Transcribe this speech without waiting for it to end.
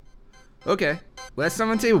Okay. Last time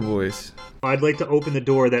on table, boys. I'd like to open the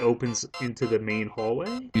door that opens into the main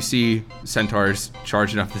hallway. You see centaurs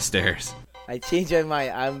charging up the stairs. I changed my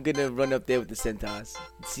mind. I'm gonna run up there with the centaurs.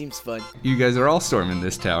 It seems fun. You guys are all storming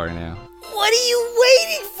this tower now. What are you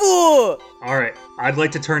waiting for? Alright, I'd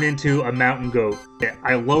like to turn into a mountain goat.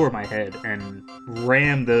 I lower my head and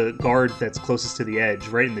ram the guard that's closest to the edge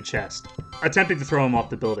right in the chest, attempting to throw him off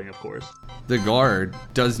the building, of course. The guard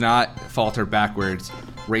does not falter backwards,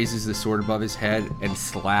 raises the sword above his head, and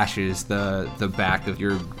slashes the back of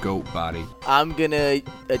your goat body. I'm gonna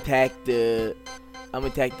attack the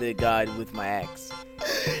guard with my axe.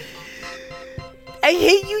 I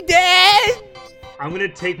hate you, Dad! I'm gonna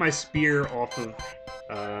take my spear off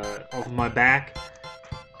of my back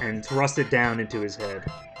and thrust it down into his head.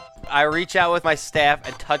 I reach out with my staff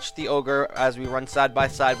and touch the ogre as we run side by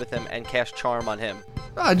side with him and cast charm on him.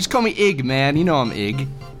 Just call me Ig, man. You know I'm Ig.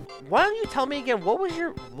 Why don't you tell me again, what was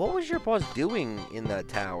your boss doing in that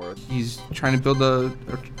tower? He's trying to build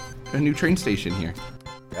a new train station here.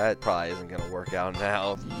 That probably isn't gonna work out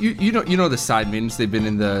now. You know the Sidemans. They've been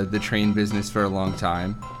in the train business for a long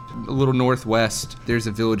time. A little northwest, there's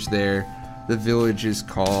a village there. The village is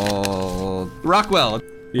called Rockwell.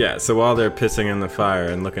 Yeah, so while they're pissing in the fire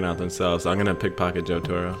and looking at themselves, I'm gonna pickpocket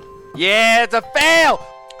Jotaro. Yeah, it's a fail!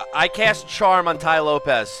 I cast charm on Ty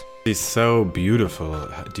Lopez. He's so beautiful.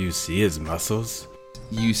 Do you see his muscles?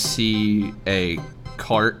 You see a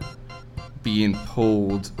cart being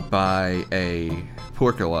pulled by a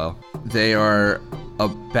porcolo. They are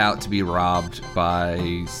about to be robbed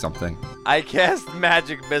by something. I cast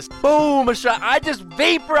magic mist. Boom, a shot. I just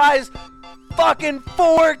vaporized fucking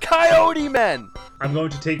 4 coyote men. I'm going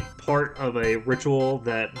to take part of a ritual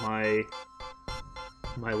that my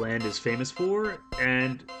land is famous for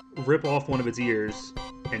and rip off one of its ears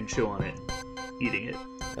and chew on it, eating it.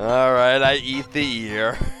 All right, I eat the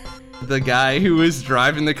ear. The guy who was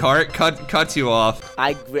driving the cart cuts you off.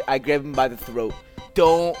 I grab him by the throat.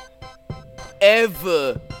 Don't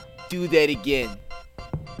ever do that again.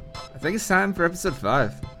 I think it's time for episode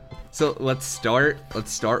 5. So let's start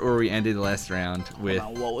where we ended last round with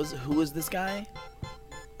Who was this guy?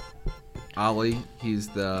 Ollie. He's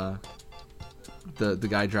the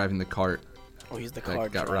guy driving the cart. Oh, he's the that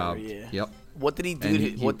cart got driver, robbed. yeah. Yep. What did he do?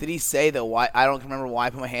 And What did he say though? Why? I don't remember why I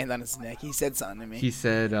put my hand on his neck. He said something to me. He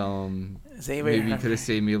said, Does anybody maybe you remember? could have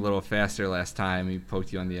saved me a little faster last time. He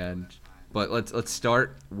poked you on the edge. But let's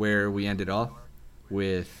start where we ended off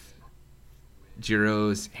with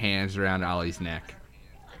Jiro's hands around Ollie's neck.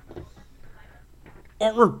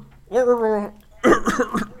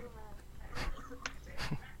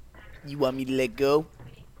 You want me to let go?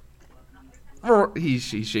 He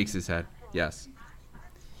shakes his head. Yes.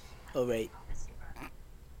 All right.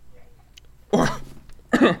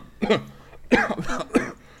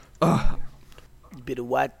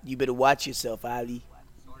 You better watch yourself, Ali.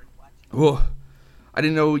 Oh, I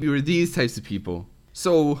didn't know you were these types of people.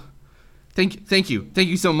 So, thank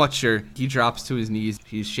you so much, sir. He drops to his knees.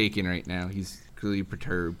 He's shaking right now. He's clearly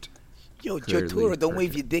perturbed. Yo, Clearly Jotaro, don't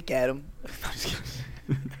wave perturbed. your dick at him.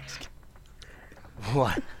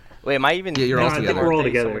 What? Wait, am I even? Yeah, you're No, all I think together. we're all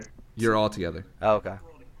together. You're all together. Oh, okay.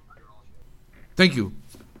 Thank you.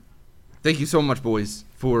 Thank you so much, boys,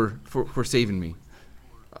 for saving me.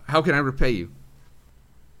 How can I repay you?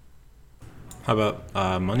 How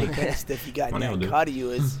about money? What kind of stuff you got in Money will that do. cart of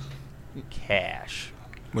yours? Cash.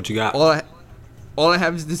 What you got? All I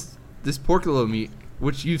have is this porcolo meat,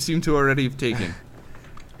 which you seem to already have taken.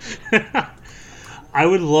 I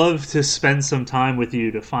would love to spend some time with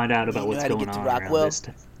you to find out about you know what's how to going get to on around Rockwell?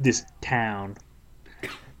 this town.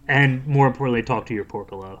 And more importantly, talk to your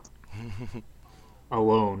porcolo.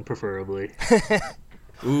 Alone, preferably.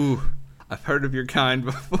 Ooh, I've heard of your kind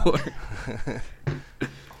before.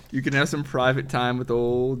 You can have some private time with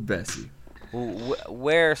old Bessie.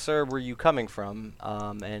 Where, sir, were you coming from?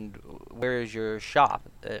 And where is your shop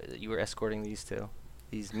that you were escorting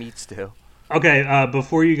these meats to? Okay,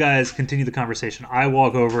 before you guys continue the conversation, I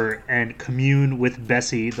walk over and commune with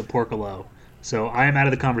Bessie the porcolo. So I am out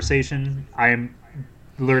of the conversation. I am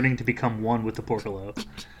learning to become one with the porcolo.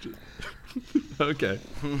 Okay.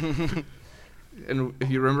 And if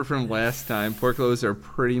you remember from last time, porcolos are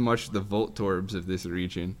pretty much the Voltorbs of this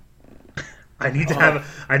region. I need to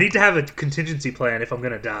have a contingency plan if I'm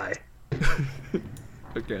gonna die.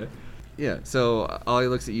 Okay. Yeah, so Ollie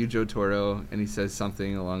looks at you, Jotaro, and he says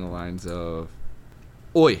something along the lines of,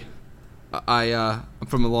 Oi, I'm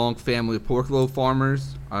from a long family of porcolo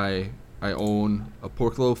farmers. I own a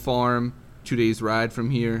porcolo farm 2 days ride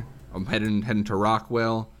from here. I'm heading to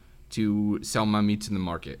Rockwell to sell my meats in the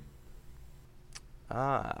market.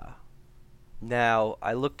 Ah. Now,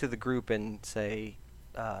 I look to the group and say,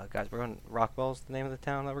 guys, we're going. Rockwell's the name of the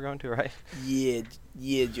town that we're going to, right? Yeah,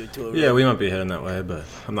 Jotaro. Yeah, we might be heading that way, but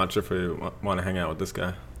I'm not sure if we want to hang out with this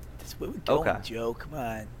guy. That's where we're going, Okay. Joe. Come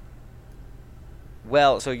on.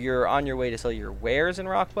 Well, so you're on your way to sell your wares in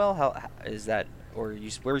Rockwell? How is that? Or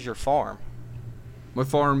where's your farm? My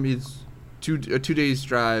farm is a 2 days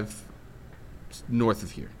drive north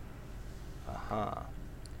of here. Uh-huh.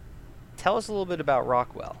 Tell us a little bit about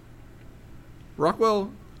Rockwell.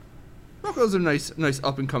 Rockwell's a nice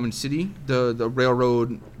up and coming city. The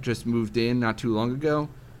railroad just moved in not too long ago.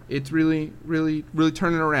 It's really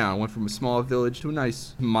turning around. Went from a small village to a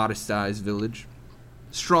nice, modest sized village.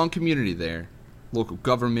 Strong community there. Local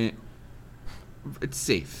government. It's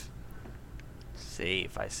safe.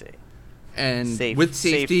 Safe, I see. And Safe, with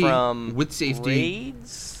safety, safe from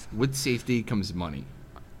raids, with safety comes money.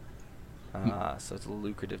 So it's a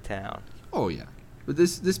lucrative town. Oh yeah, but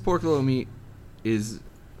this porcolo meat is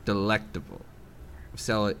delectable. We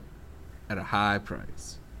sell it at a high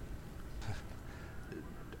price.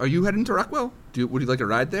 Are you heading to Rockwell? Would you like a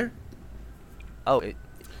ride there? Oh,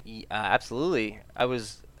 absolutely. I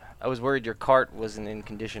was worried your cart wasn't in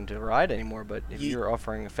condition to ride anymore, but if you're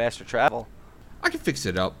offering a faster travel, I can fix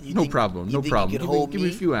it up. You No think- problem. you No think you problem. could hold Give me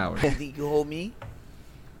a me? few hours. You think you hold me?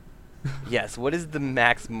 yes. What is the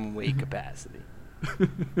maximum weight capacity?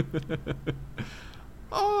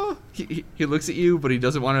 Oh, he looks at you, but he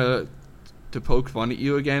doesn't want to poke fun at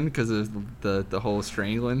you again because of the whole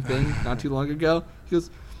strangling thing not too long ago. He goes,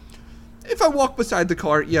 "If I walk beside the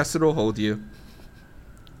cart, yes, it'll hold you."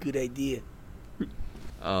 Good idea.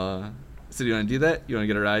 So do you want to do that? You want to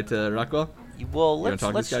get a ride to Rockwell? Well, wanna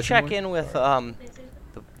talk to let's this guy check some more? in with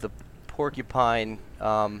the porcupine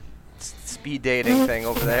speed dating thing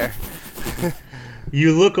over there.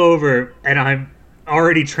 You look over, and I'm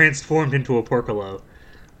already transformed into a porcolo.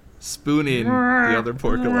 Spoon in the other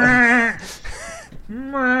porcolo. I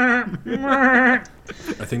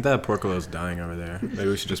think that porcolo's dying over there. Maybe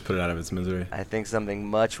we should just put it out of its misery. I think something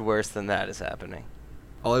much worse than that is happening.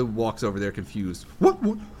 Ollie walks over there confused.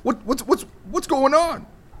 What's going on?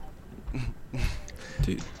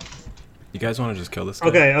 Do you guys want to just kill this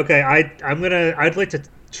guy? Okay. I'd like to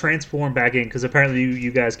transform back in because apparently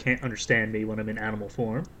you guys can't understand me when I'm in animal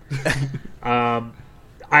form.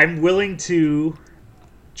 I'm willing to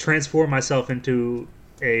transform myself into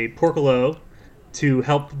a porcolo to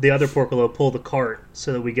help the other porcolo pull the cart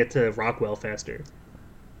so that we get to Rockwell faster.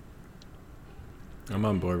 I'm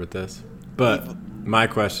on board with this. But my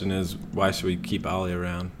question is, why should we keep Ollie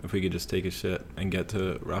around if we could just take his shit and get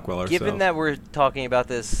to Rockwell ourselves? Given that we're talking about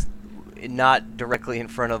this not directly in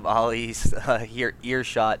front of Ollie's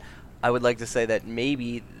earshot, I would like to say that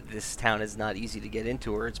maybe this town is not easy to get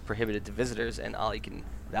into or it's prohibited to visitors, and Ollie can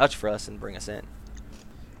vouch for us and bring us in.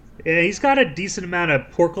 Yeah, he's got a decent amount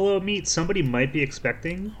of porcolo meat. Somebody might be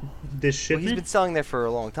expecting this Well, shipment. he's been selling there for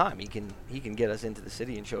a long time. He can get us into the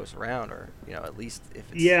city and show us around, or at least if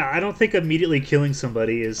it's... Yeah, I don't think immediately killing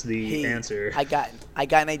somebody is the Hey, answer. I got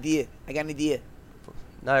an idea.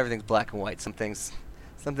 Not everything's black and white. Some things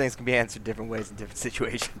can be answered different ways in different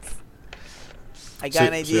situations. I got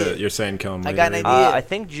an idea. So you're saying kill him I later? got an idea. I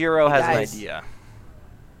think Jiro has Guys. an idea.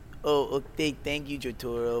 Oh, thank you,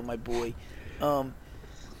 Jotaro, my boy.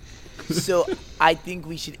 So I think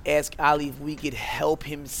we should ask Ali if we could help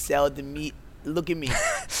him sell the meat. Look at me.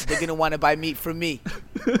 They're gonna want to buy meat from me.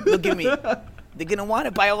 Look at me. They're gonna want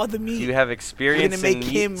to buy all the meat. Do you have experience We're gonna make in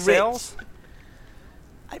him meat rich. sales?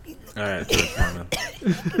 I mean, All right, transform him.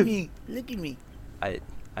 look at me. Look at me. I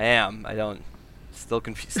am. I don't. Still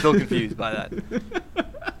confused by that.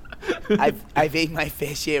 I've ate my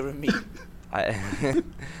fair share of meat.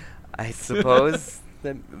 I suppose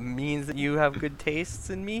that means that you have good tastes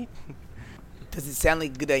in meat. Does it sound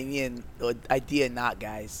like a good idea or idea or not,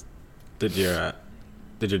 guys? Did your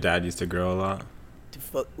dad used to grow a lot?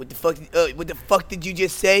 What the fuck did you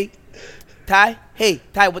just say? Ty? Hey,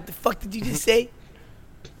 Ty, what the fuck did you just say?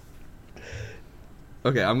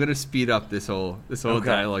 Okay, I'm gonna speed up this whole Okay.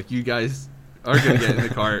 dialogue. You guys are gonna get in the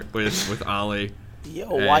cart with Ollie. Yo,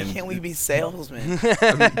 why And- can't we be salesmen?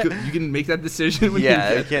 I mean, you can make that decision when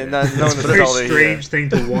Yeah, you I get can't. there. No It's one's a very told it strange thing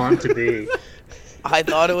to want to be. I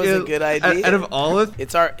thought it was a good idea. Out of all of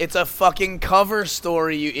It's a fucking cover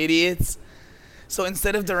story, you idiots. So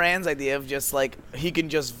instead of Duran's idea of just like he can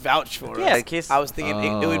just vouch for Yeah, us, in case- I was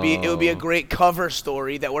thinking it would be a great cover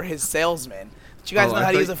story that we're his salesmen. Do you guys Oh, know I how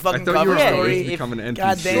to thought- use a fucking I thought you cover were Yeah, story? always becoming an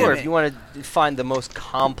God NPC. damn Sure, it. if you want to find the most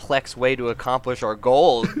complex way to accomplish our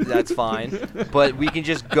goal, that's fine. But we can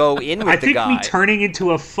just go in with I the think guy. me turning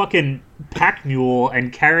into a fucking pack mule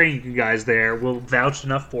and carrying you guys there will vouch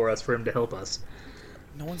enough for us for him to help us.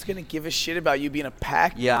 No one's gonna give a shit about you being a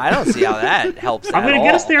pack. Yeah, I don't see how that helps. I'm going to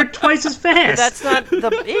get us there twice as fast. But that's not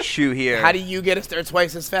the issue here. How do you get us there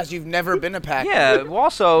twice as fast? You've never been a pack. Yeah, well,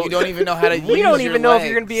 also You don't even know how to use we don't even know if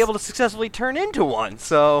you're going going to be able to successfully turn into one.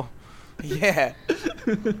 So Yeah.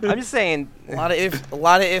 I'm just saying. A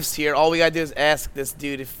lot of ifs here. All we gotta do is ask this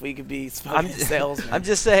dude if we could be I'm, fucking salesmen. I'm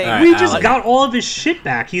just saying. All right, We just Alex. got all of his shit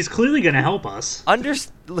back. He's clearly going to help us.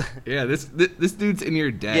 Yeah, this dude's in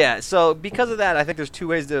your debt. Yeah, so because of that, I think there's two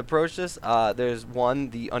ways to approach this. There's one,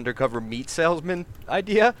 the undercover meat salesman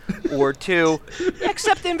idea, or two,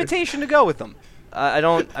 accept the invitation to go with them.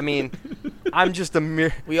 I'm just a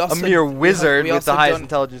mere wizard with the highest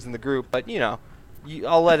intelligence in the group, but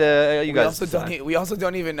I'll let you guys decide. We also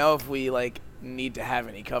don't even know if we need to have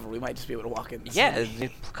any cover. We might just be able to walk in. Yeah,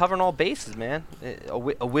 covering all bases, man. A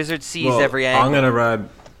wizard sees Well, every angle. I'm gonna ride.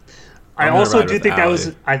 I I'm gonna also ride do with think that Ali.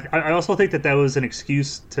 was. I also think that was an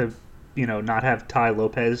excuse to, not have Ty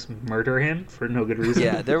Lopez murder him for no good reason.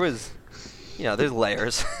 Yeah, there was, there's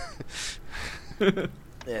layers.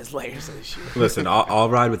 There's layers of this shit. Listen, I'll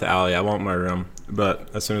ride with Ali. I won't murder him, but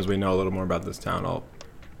as soon as we know a little more about this town,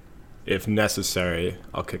 if necessary,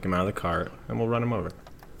 I'll kick him out of the cart and we'll run him over.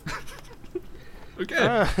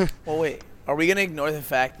 Okay. Well, wait. Are we gonna ignore the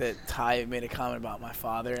fact that Ty made a comment about my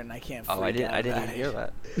father and I can't? Oh, I didn't even it? hear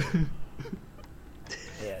that.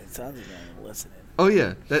 Yeah, it sounds like you're listening. Oh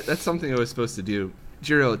yeah, that's something I was supposed to do.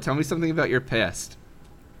 Jiro, tell me something about your past.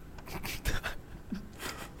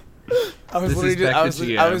 I was This is literally back I to was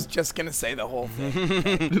GM. I was just gonna say the whole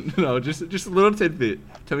thing. No, just a little tidbit.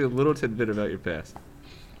 Tell me a little tidbit about your past.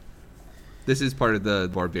 This is part of the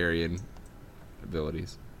barbarian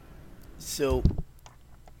abilities. So,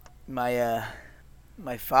 my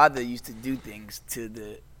father used to do things to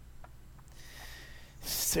the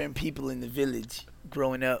certain people in the village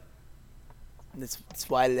growing up. And that's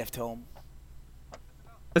why I left home.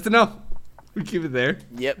 That's enough. We keep it there.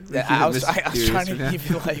 Yep. We keep I it was mysterious trying to for now.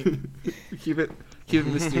 keep it like. keep it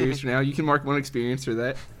mysterious for now. You can mark one experience for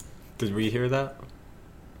that. Did we hear that?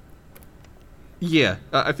 Yeah,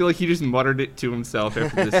 I feel like he just muttered it to himself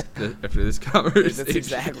after this conversation. That's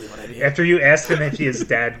exactly what I did. After you asked him if his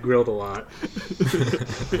dad grilled a lot.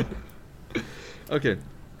 Okay,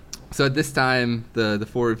 so at this time, the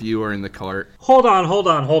four of you are in the cart. Hold on.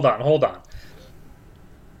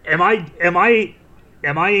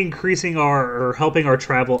 Am I increasing or helping our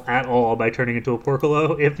travel at all by turning into a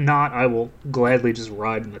porcolo? If not, I will gladly just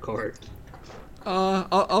ride in the cart.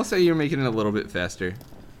 I'll say you're making it a little bit faster.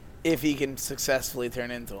 If he can successfully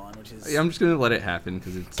turn into one, which is. Yeah, I'm just gonna let it happen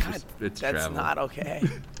because it's God, it's that's travel. not okay.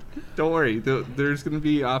 Don't worry, there's gonna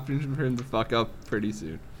be options for him to fuck up pretty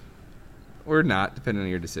soon, or not, depending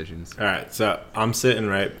on your decisions. All right, so I'm sitting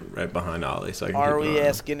right behind Ali, so I can. Are keep an we eye on him.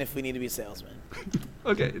 asking if we need to be salesmen?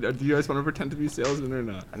 Okay, do you guys want to pretend to be salesmen or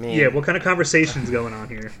not? I mean, Yeah, what kind of conversation's going on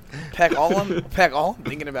here? Peck, all I'm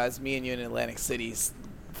thinking about is me and you in Atlantic City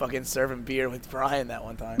fucking serving beer with Brian that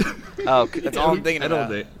one time. Oh, That's all I'm thinking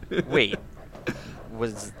about. wait.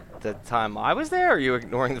 Was the time I was there, or are you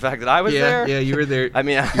ignoring the fact that I was there? Yeah, you were there. I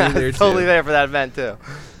mean, you were I there was totally too. there for that event, too.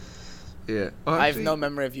 Yeah. Oh, I have actually- no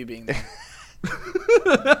memory of you being there.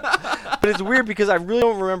 But it's weird because I really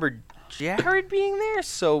don't remember Jared being there,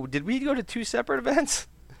 so did we go to two separate events?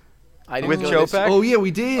 I didn't With go Joe this- Peck? Oh yeah,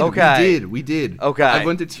 we did. Okay. We did. Okay, I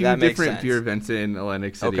went to two that makes different sense. beer events in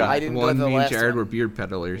Atlantic City. Okay. I didn't go one, to the me and last Jared one. were beer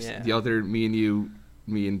peddlers. Yeah. The other, me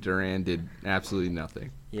and Duran did absolutely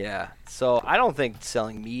nothing. Yeah, so I don't think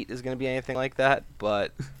selling meat is going to be anything like that,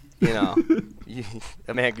 but,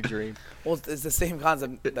 a man could dream. Well, it's the same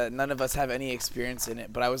concept that none of us have any experience in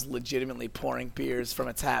it, but I was legitimately pouring beers from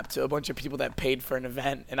a tap to a bunch of people that paid for an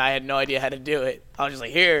event, and I had no idea how to do it. I was just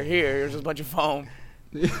like, here's a bunch of foam.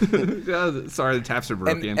 Sorry, the taps are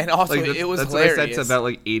broken. and also, Like, it was that's what I said to hilarious. about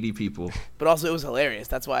like 80 people. But also, it was hilarious.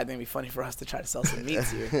 That's why I think it'd be funny for us to try to sell some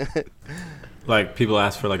meats here. Like people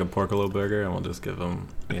ask for like a porcolo burger, and we'll just give them,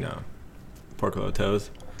 porcolo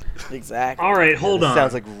toes. Exactly. All right, hold This on.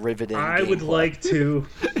 sounds like riveting. I would gameplay.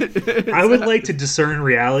 like to discern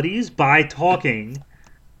realities by talking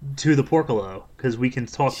to the porcolo, because we can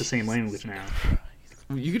talk the same language now.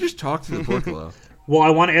 You could just talk to the porcolo. Well, I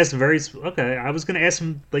want to ask I was going to ask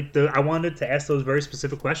him I wanted to ask those very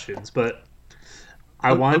specific questions, but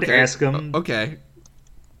I wanted to ask him. Okay.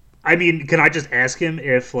 I mean, can I just ask him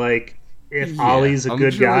if Ollie's a I'm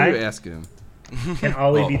good sure guy? You ask him. Can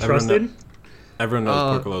Ollie Well, be everyone trusted? Everyone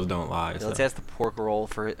knows porcolos don't lie. Yeah, So. let's ask the pork roll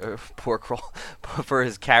for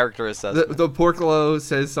his character assessment. The porcolo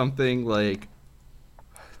says something like,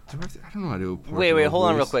 I don't know how to do a porcolo Wait, hold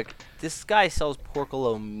on real voice. quick. This guy sells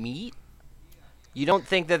porcolo meat? You don't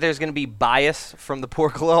think that there's going to be bias from the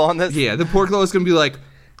porcolo on this? Yeah, the porcolo is going to be like,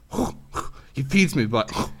 He feeds me,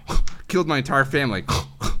 but killed my entire family.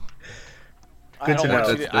 I don't, to want know.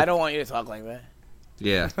 you to, I don't want you to talk like that.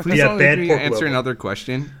 Yeah. Please Yeah, don't bad make me pork answer loco. another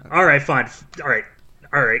question. All right, fine. All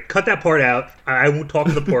right. Cut that part out. I won't talk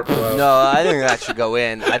to the porcolo. No, I think that should go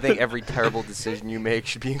in. I think every terrible decision you make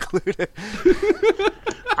should be included.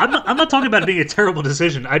 I'm not talking about it being a terrible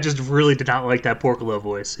decision. I just really did not like that porcolo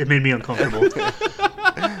voice. It made me uncomfortable.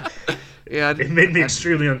 Yeah. It made me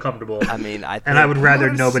extremely uncomfortable. I mean, I think And I would rather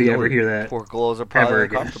What a nobody ever snort. hear that. porcolos are probably Ever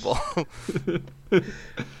again. uncomfortable.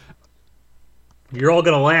 You're all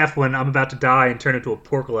gonna laugh when I'm about to die and turn into a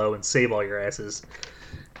porcolo and save all your asses.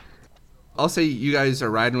 I'll say you guys are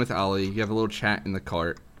riding with Ollie. You have a little chat in the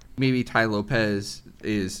cart. Maybe Ty Lopez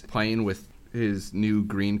is playing with his new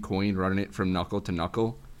green coin, running it from knuckle to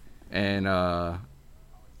knuckle. And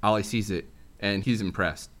Ollie sees it, and he's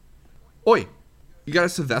impressed. Oi, you got a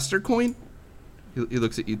Sylvester coin? He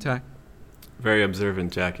looks at you, Ty. Very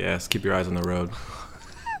observant, jackass. Keep your eyes on the road.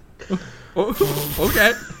 Oh,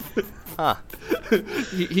 okay. Huh.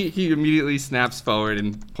 He immediately snaps forward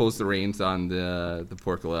and pulls the reins on the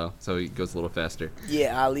porcolo, so he goes a little faster.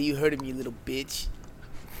 Yeah, Ali, you heard him, you little bitch.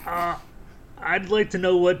 I'd like to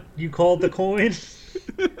know what you called the coin.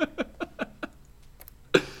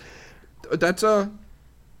 That's a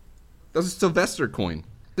Sylvester coin.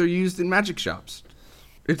 They're used in magic shops.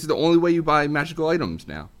 It's the only way you buy magical items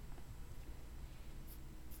now.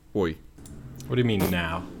 Oi. What do you mean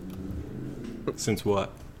now? Since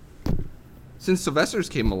what? Since Sylvester's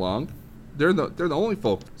came along, they're the only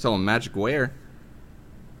folk selling magic ware.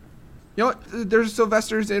 You know what? There's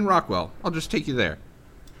Sylvester's in Rockwell. I'll just take you there.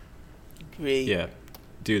 Great. Yeah,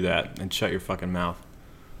 do that and shut your fucking mouth.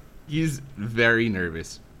 He's very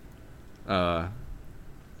nervous.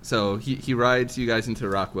 So he rides you guys into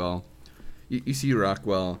Rockwell. You see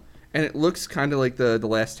Rockwell, and it looks kind of like the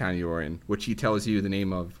last town you were in, which he tells you the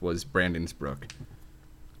name of was Brandonsbrook.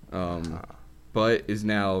 But is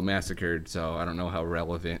now massacred, so I don't know how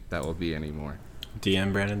relevant that will be anymore.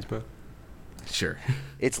 DM Brandonsbrook? Sure.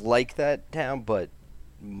 It's like that town, but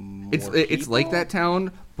It's like that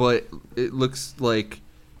town, but it looks like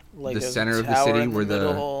Like the a center of the tower city in where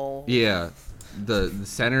middle. the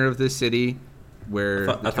center of the city where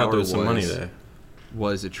I the thought tower there was some money there.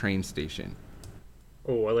 was a train station.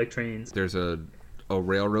 Oh, I like trains. There's a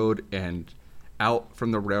railroad, and out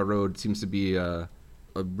from the railroad seems to be a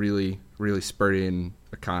really spurting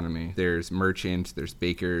economy. There's merchants, there's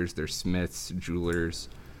bakers, there's smiths, jewelers.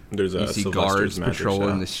 There's You a see Sylvester's guards magic patrolling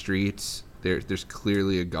shop. the streets. There's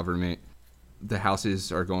clearly a government. The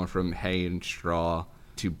houses are going from hay and straw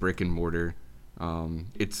to brick and mortar.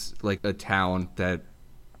 It's like a town that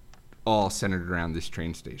all centered around this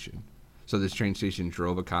train station. So this train station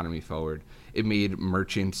drove economy forward. It made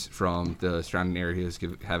merchants from the surrounding areas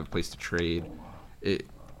have a place to trade. It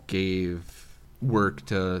gave work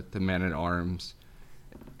to the men at arms.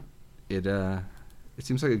 It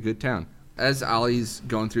seems like a good town. As Ollie's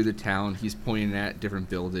going through the town, he's pointing at different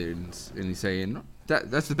buildings and he's saying,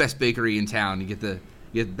 "That's the best bakery in town. You get the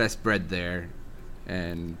best bread there."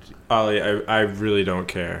 And Ollie, I really don't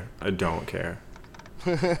care. I don't care.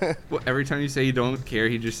 well, every time you say you don't care,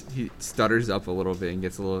 he stutters up a little bit and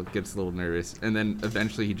gets a little nervous, and then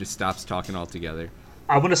eventually he just stops talking altogether.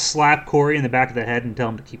 I want to slap Corey in the back of the head and tell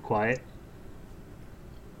him to keep quiet.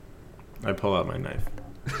 I pull out my knife.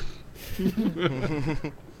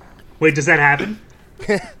 Wait, does that happen?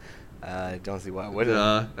 I don't see why it wouldn't.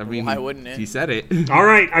 I mean, Why wouldn't it? He said it. All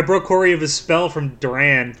right, I broke Corey of his spell from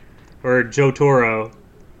Duran, or Joe Toro.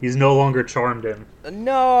 He's no longer charmed him.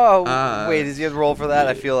 No! Uh, Wait, does he have to roll for that?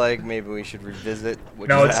 I feel like maybe we should revisit what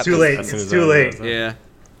No, just it's too happened. late. As soon It's as too I late. realized that. Yeah.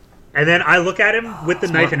 And then I look at him with the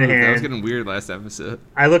knife in That was hand. getting weird last episode.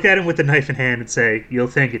 I look at him with the knife in hand and say, "You'll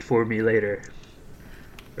thank it for me later."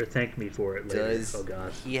 Or thank me for it later. Does Oh,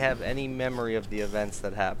 God. he have any memory of the events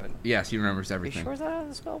that happened? Yes, he remembers Are you everything. sure is that how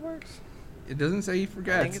the spell works? It doesn't say he I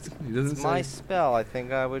forgets. think He doesn't it's say. my spell. I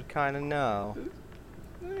think I would kind of know.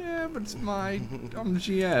 Yeah, but it's my. I'm the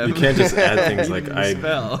GM. You can't just add things like Your I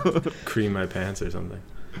spell. cream my pants or something.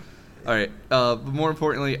 All right. But more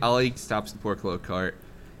importantly, Ollie stops the porcolo cart,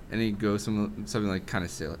 and he goes something like kind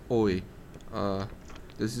of say like, "Oi,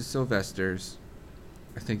 this is Sylvester's.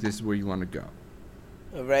 I think this is where you want to go."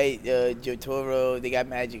 All right, Joe Toro, they got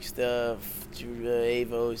magic stuff.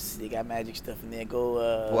 Avos, they got magic stuff in there.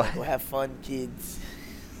 Go What? have fun, kids.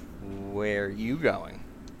 Where are you going?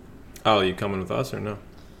 Ollie, you coming with us or no?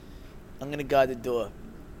 I'm gonna guard the door,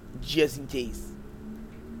 just in case.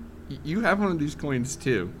 You have one of these coins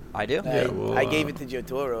too. I do? Yeah, well, I gave it to Joe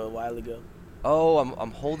Toro a while ago. Oh,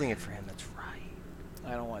 I'm holding it for him. That's right.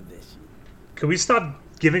 I don't want this shit. Can we stop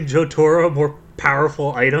giving Joe Toro more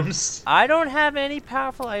powerful items? I don't have any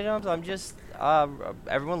powerful items. I'm just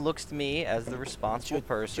everyone looks to me as the responsible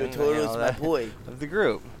person, Jotoro's my boy. of the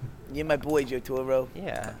group. You're my boy, Jotaro.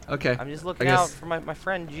 Yeah. Okay. I'm just looking I out guess- for my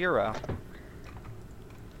friend Jiro.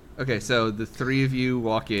 Okay, so the three of you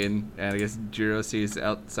walk in, and I guess Jiro sees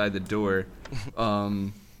outside the door.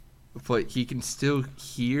 But he can still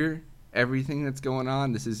hear everything that's going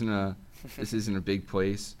on. This isn't a big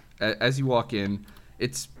place. As you walk in,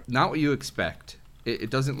 it's not what you expect. It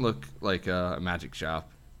doesn't look like a magic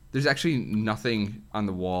shop. There's actually nothing on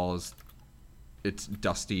the walls. It's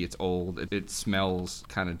dusty, it's old, it smells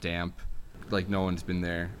kind of damp, like no one's been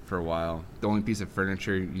there for a while. The only piece of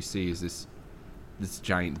furniture you see is this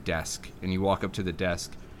giant desk, and you walk up to the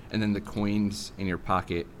desk, and then the coins in your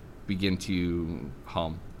pocket begin to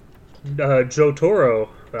hum. Jotaro,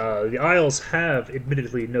 the Isles have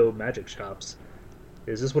admittedly no magic shops.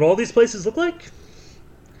 Is this what all these places look like?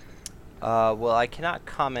 Well, I cannot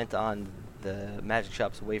comment on the magic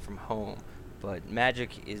shops away from home, but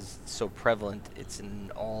magic is so prevalent, it's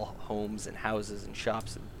in all homes and houses and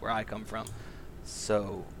shops where I come from.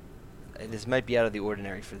 So, this might be out of the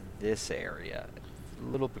ordinary for this area. A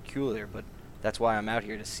little peculiar, but that's why I'm out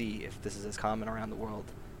here to see if this is as common around the world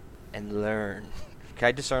and learn. Can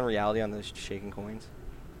I discern reality on those shaking coins?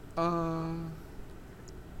 How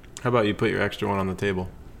about you put your extra one on the table?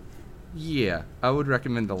 Yeah, I would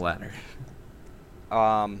recommend the latter.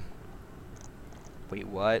 Wait,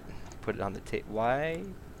 what? Put it on the table. Why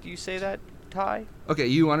do you say that, Ty? Okay,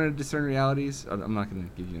 you wanted to discern realities? I'm not going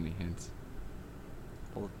to give you any hints.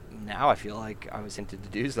 Well, now I feel like I was hinted to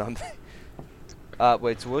do something.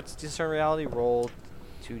 Wait, so what's discern reality? Roll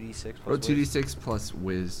 2d6 plus Roll whiz? 2d6 plus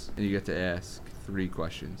whiz, and you get to ask 3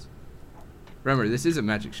 questions. Remember, this is a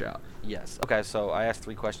magic shop. Yes. Okay, so I asked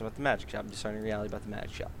 3 questions about the magic shop. Discerning reality about the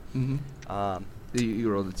magic shop. Mm-hmm. You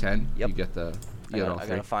rolled a 10. Yep. You get the. I You get all gotta, I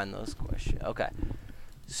 3. gotta find those questions. Okay.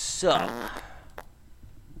 So,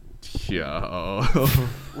 Yo.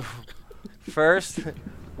 first,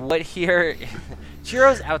 what here?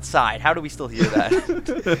 Chiro's outside. How do we still hear that?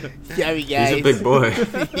 Sorry, guys. He's a big boy.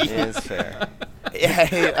 Yeah, it's fair.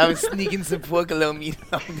 Yeah, I'm sneaking some porcolo meat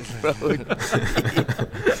on the road.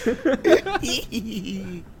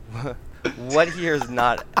 What here is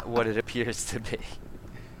not what it appears to be.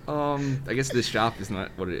 I guess this shop is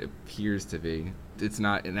not what it appears to be. It's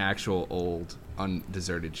not an actual old,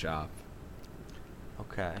 undeserted shop.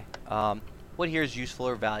 Okay. What here is useful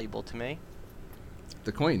or valuable to me?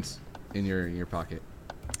 The coins in your pocket.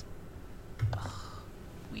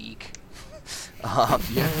 Weak.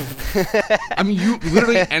 Yeah. I mean, you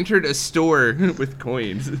literally entered a store with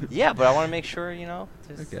coins. Yeah, but I want to make sure,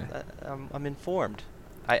 Okay. I'm informed.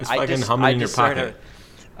 It's fucking humming in your discern pocket. it.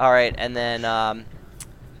 All right, and then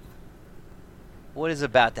what is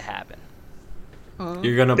about to happen?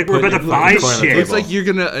 You're gonna Think put we're about your to buy fucking coin on the shit. Looks table. like you're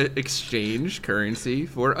gonna exchange currency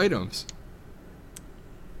for items.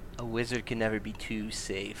 A wizard can never be too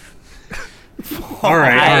safe. All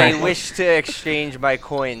right, all I right. wish to exchange my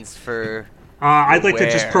coins for. I'd like to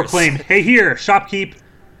just wares. proclaim, hey here, shopkeep.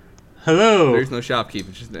 Hello. There's no shopkeep.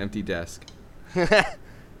 It's just an empty desk.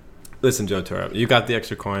 Listen, Jotaro, you got the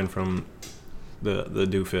extra coin from the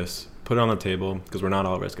doofus. Put it on the table because we're not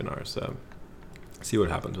all risking ours. So, see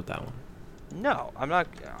what happens with that one. No, I'm not.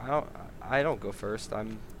 I don't go first.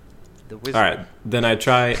 I'm the wizard. All right, then I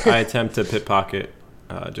attempt to pickpocket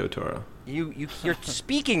Jotaro. You're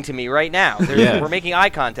speaking to me right now. Yeah. We're making eye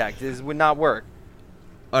contact. This would not work.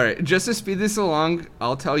 All right, just to speed this along,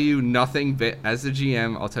 I'll tell you nothing. As the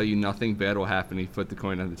GM, I'll tell you nothing bad will happen if you put the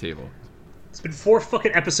coin on the table. It's been 4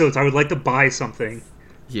 fucking episodes. I would like to buy something.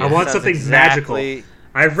 Yeah. I want Sounds something exactly- magical.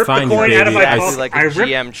 I ripped Fine, the coin you out of my baby. I pocket. Exactly like a I ripped,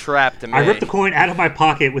 GM trap to me. I ripped the coin out of my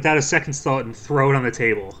pocket without a second's thought and throw it on the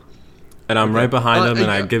table. And I'm right behind him,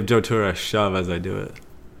 and I yeah. give Jotaro a shove as I do it.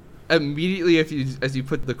 Immediately, as you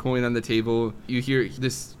put the coin on the table, you hear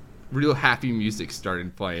this real happy music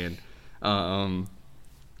started playing.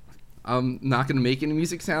 I'm not gonna make any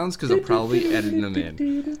music sounds because I'm probably editing them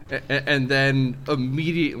in. And then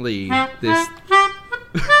immediately this.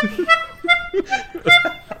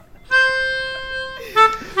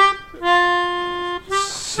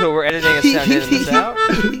 So we're editing a sound in and this out.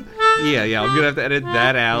 Yeah, I'm gonna have to edit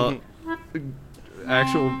that out.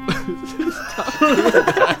 Actual.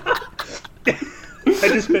 I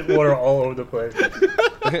just spit water all over the place.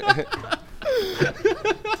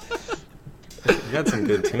 You got some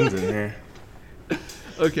good tunes in here.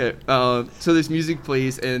 Okay, so this music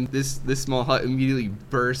plays, and this small hut immediately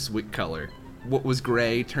bursts with color. What was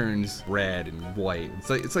gray turns red and white.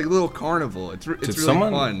 It's like a little carnival. It's really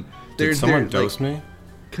fun. Did someone dose me?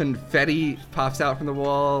 Confetti pops out from the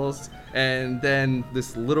walls. And then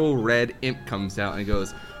this little red imp comes out and he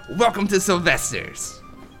goes, "Welcome to Sylvester's.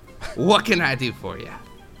 What can I do for you?"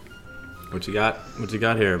 What you got? What you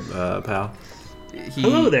got here, pal?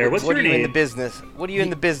 Hello there. What's What your are you in the name? business? What are you in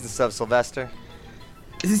the business of, Sylvester?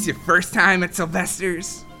 Is this your first time at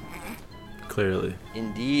Sylvester's? Clearly.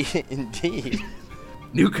 Indeed, indeed.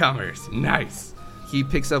 Newcomers, nice. He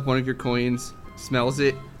picks up one of your coins, smells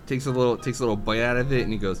it, takes a little bite out of it,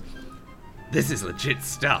 and he goes, "This is legit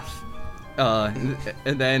stuff." And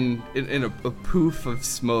then in a poof of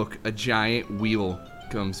smoke, a giant wheel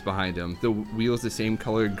comes behind him. The wheel's the same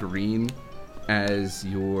color green as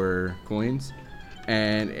your coins,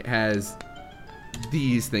 and it has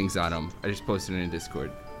these things on them. I just posted it in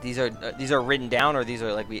Discord. These are written down, or these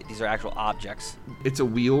are actual objects. It's a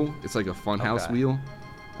wheel. It's like a funhouse Okay. wheel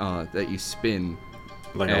that you spin.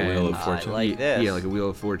 Like a wheel of And- fortune. like this. Yeah, like a wheel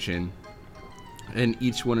of fortune. And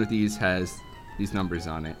each one of these has these numbers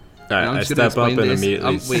on it. All right, And I'm I just gonna step up explain and this.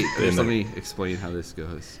 immediately Wait, spin just let it. me explain how this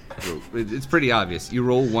goes. It's pretty obvious. You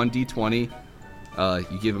roll 1d20.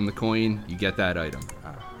 You give them the coin. You get that item.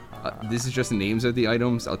 This is just the names of the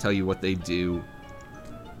items. I'll tell you what they do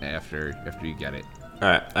after you get it. All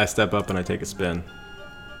right, I step up and I take a spin,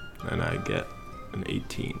 and I get an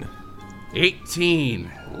 18.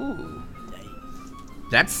 18. Ooh.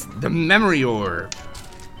 That's the memory orb.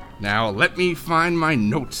 Now let me find my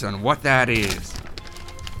notes on what that is.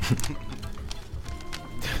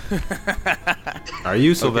 Are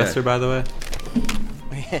you Sylvester, by the way?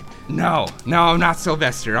 No, I'm not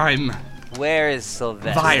Sylvester. I'm Where is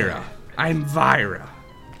Sylvester? Vyra. I'm Vyra.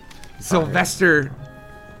 Sylvester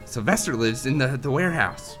lives in the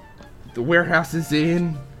warehouse. The warehouse is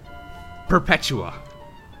in Perpetua.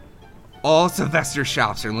 All Sylvester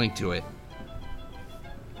shops are linked to it.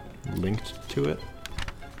 Linked to it?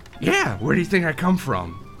 Yeah, where do you think I come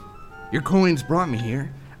from? Your coins brought me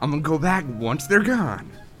here. I'm gonna go back once they're gone.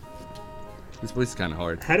 This place is kind of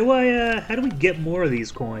hard. How do we get more of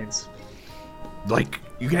these coins? Like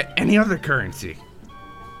you get any other currency.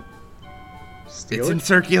 Steal It's it? in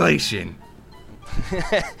circulation.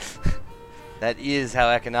 That is how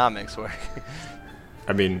economics work.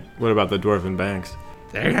 I mean, what about the dwarven banks?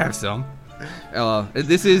 There you have some.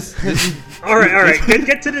 This is All right.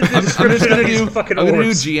 Get to the I'm description just gonna of these do fucking I'm gonna do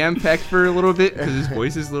orbs. GM Peck for a little bit because his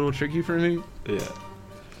voice is a little tricky for me. Yeah.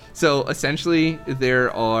 So essentially,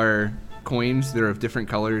 there are coins that are of different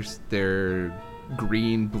colors. They're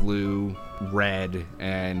green, blue, red,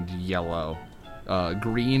 and yellow.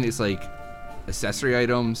 Green is like accessory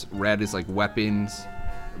items. Red is like weapons.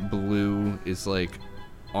 Blue is like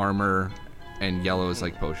armor, and yellow is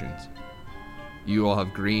like potions. You all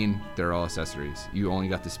have green. They're all accessories. You only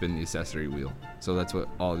got to spin the accessory wheel. So that's what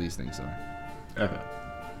all these things are. Okay.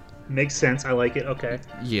 Makes sense. I like it. Okay.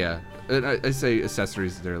 Yeah, and I say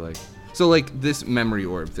accessories. They're like so like this memory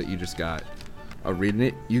orb that you just got. I'll read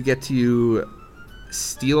it. You get to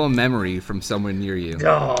steal a memory from someone near you.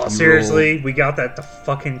 Oh, You seriously? We got that to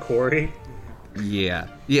fucking Corey? Yeah,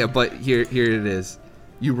 but here it is.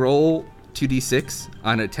 You roll 2d6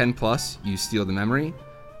 on a 10 plus. You steal the memory.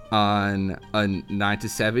 On a 9 to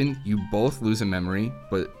 7, you both lose a memory,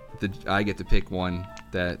 but I get to pick one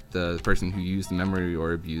that the person who used the memory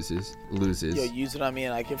orb loses. Yo, use it on me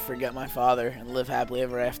and I can forget my father and live happily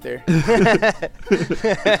ever after.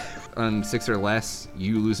 On 6 or less,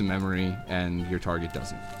 you lose a memory and your target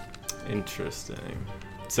doesn't. Interesting.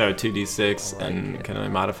 So 2d6, and can I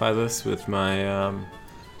modify this with my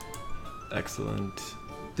excellent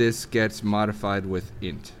This gets modified with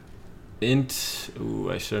int. int? Ooh,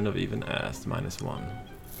 I shouldn't have even asked. -1.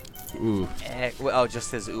 Ooh,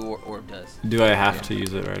 Just his orb does. Do I have to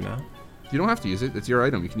use it right now? you don't have to use it. It's your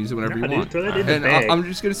item. You can use it whenever Nah, you dude, want. throw that in the And bag. I'm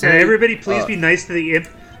just gonna Can say, everybody please be nice to the imp?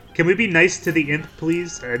 Can we be nice to the imp,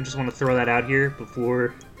 please? I just want to throw that out here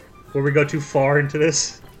before we go too far into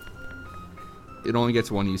this. it only gets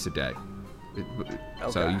one use a day.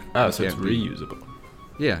 So Okay. you, Oh, you so it's can't be- reusable.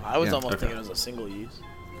 Yeah. I was yeah. almost Okay. thinking it was a single use.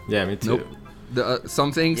 Yeah, me too. Nope.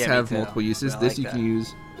 Some things Yeah, me have too. multiple uses. I This like you that. can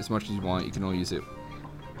use as much as you want. You can only use it.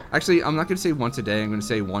 Actually, I'm not gonna say once a day. I'm gonna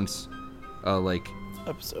say once, like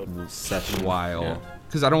Episode. Session. while. Yeah.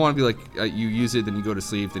 Because I don't want to be like you use it, then you go to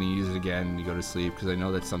sleep, then you use it again, and you go to sleep. Because I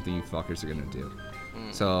know that's something you fuckers are gonna do.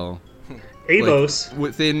 So Avos. like,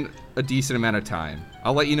 within a decent amount of time,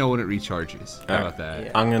 I'll let you know when it recharges. How Alright. about that?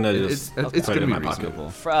 Yeah. I'm gonna It's just it's put it gonna in be my pocket. reasonable.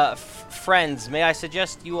 Friends, may I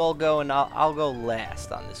suggest you all go and I'll go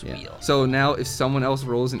last on this Yeah. wheel. So now, if someone else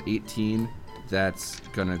rolls an 18, that's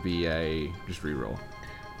gonna be a just reroll.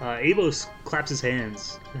 Avos claps his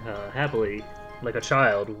hands happily, like a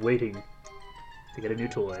child waiting to get a new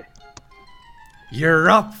toy. You're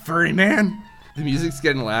up, furry man. The music's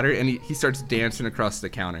getting louder, and he starts dancing across the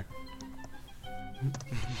counter.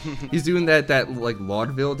 He's doing that like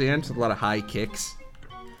vaudeville dance with a lot of high kicks.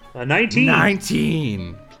 19.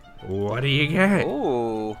 19. What do you get?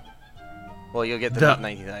 Ooh. Well, you'll get the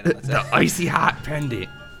 19th item. That's The it. icy hot pendant.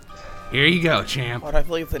 Here you go, champ. Why do I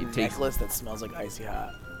feel like it's a takes- necklace that smells like icy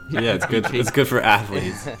hot? Yeah, it's good. It's good for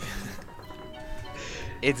athletes.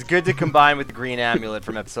 It's good to combine with the green amulet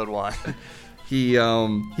from episode 1. He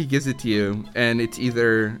gives it to you, and it's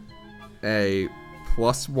either a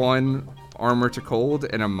 +1 armor to cold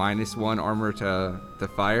and a -1 armor to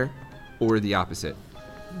fire, or the opposite.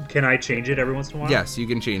 Can I change it every once in a while? Yes, you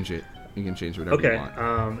can change it. You can change whatever you Okay.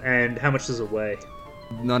 want. And how much does it weigh?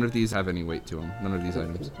 None of these have any weight to them. None of these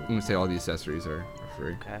items. I'm gonna say all the accessories are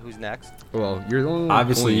free. Okay, who's next? Well, you're the only one with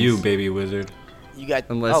Obviously, coins. you, baby wizard. You got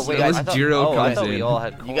Unless Oh, wait, unless I thought- Jiro oh, I comes thought in. we all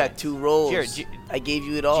had you got coins. 2 rolls. Jiro, I gave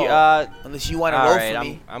you it all. Unless you want to all roll right, for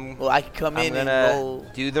me. I'm Well, I can come I'm in and gonna roll.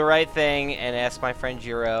 do the right thing and ask my friend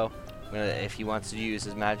Jiro if he wants to use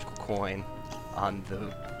his magical coin on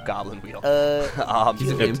the goblin wheel.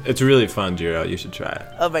 He's a It's really fun, Jiro. You should try it.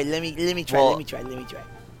 All right, let me try. Well- let me try.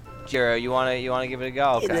 Jiro, you wanna give it a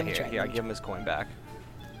go? Yeah, Okay, let me try, here, let I me give him his coin back.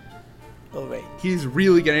 All right. He's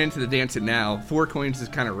really getting into the dancing now. 4 coins is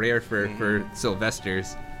kind of rare for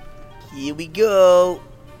Sylvester's. Here we go.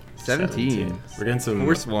 17. We're getting some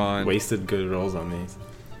Force wand. wasted good rolls on these.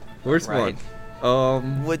 First Right.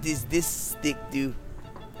 one. What does this stick do?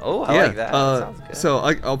 Oh, I Yeah. like that. That sounds good. So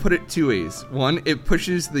I'll put it 2 ways. One, it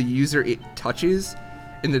pushes the user it touches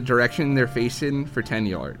in the direction they're facing for 10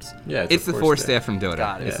 yards. Yeah, It's a the force Force staff. Staff from Dota.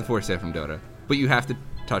 Got it. It's the Force Staff from Dota. But you have to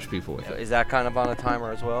touch people with it. Is that kind of on a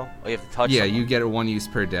timer as well? Oh, you have to touch Yeah, someone? you get it 1 use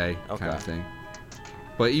per day kind Okay. of thing.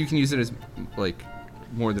 But you can use it as like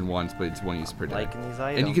more than once, but it's 1 use per day. Liking these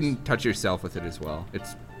items. And you can touch yourself with it as well.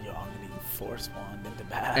 It's Yo, I'm gonna force wand into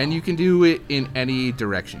battle. and you can do it in any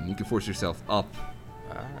direction. You can force yourself up.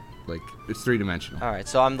 Alright. Like it's 3-dimensional. All right,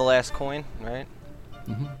 so I'm the last coin, right?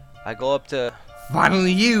 Mhm. I go up to.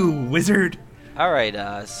 Finally, you wizard. All right,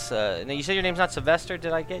 now you said your name's not Sylvester.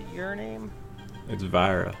 Did I get your name? It's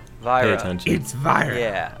Vira. Pay Vira. attention. It's Vira.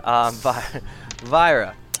 Yeah,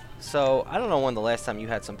 Vira. So I don't know when the last time you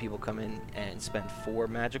had some people come in and spend 4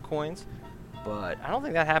 magic coins, but I don't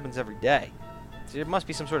think that happens every day. So there must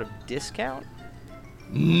be some sort of discount.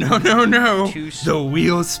 No, no, no. Two s- The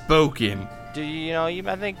wheel's spoken. Do you know?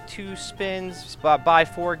 I think 2 spins, buy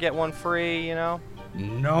 4 get 1 free. You know.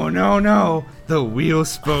 No, no, no. The wheel's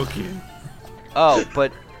spoken. Oh,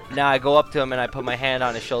 but now I go up to him and I put my hand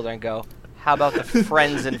on his shoulder and go, "How about the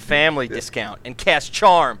friends and family discount?" And cast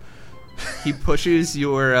charm. He pushes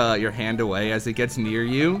your hand away as it gets near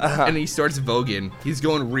you, Uh-huh. and he starts voguing. He's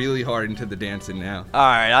going really hard into the dancing now. All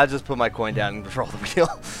right, I'll just put my coin down and roll the wheel.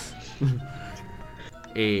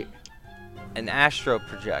 An astro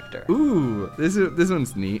projector. Ooh, this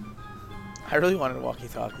one's neat. I really wanted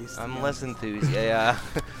walkie-talkies. I'm less enthused. Yeah,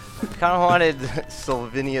 kind of wanted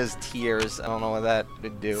Sylvinia's tears. I don't know what that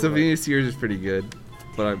would do. but- Sylvania's Sears is pretty good,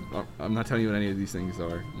 but I'm not telling you what any of these things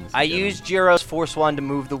are. unless you I get 'em. used Jiro's Force Wand to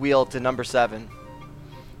move the wheel to number 7.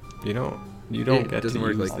 You don't It get doesn't to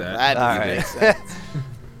work use like them. that. That doesn't Alright. make sense.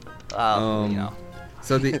 You know.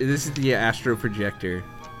 So this is the astro projector.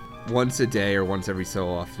 Once a day or once every so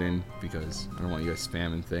often, because I don't want you guys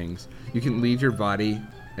spamming things. You can leave your body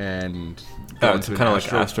and go It's into an kind of like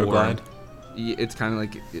astral Astroglide. form. It's kind of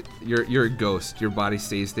like you're a ghost. Your body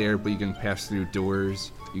stays there, but you can pass through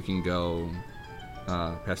doors. You can go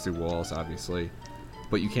pass through walls, obviously,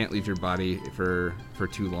 but you can't leave your body for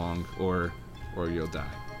too long, or you'll die.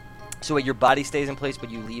 So wait, your body stays in place,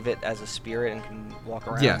 but you leave it as a spirit and can walk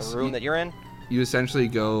around Yes, the room you- that you're in? You essentially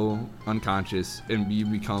go unconscious and you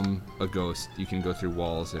become a ghost. You can go through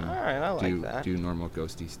walls and Alright, I like that. do normal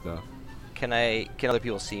ghosty stuff. Can other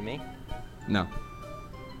people see me? No.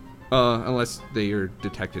 Unless they are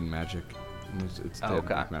detected magic. Unless it's Oh, they have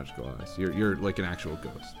okay. magical eyes. You're like an actual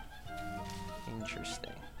ghost.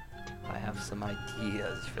 Interesting. I have some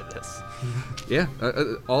ideas for this. Yeah.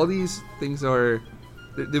 All these things are.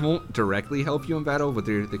 They won't directly help you in battle, but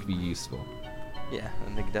they can be useful. Yeah,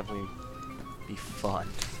 and they could definitely be fun.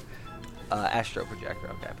 Astro projector.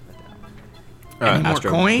 Okay, I put that down. Any more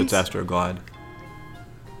coins? It's Astroglide.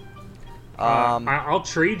 I'll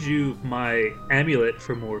trade you my amulet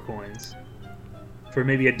for more coins. For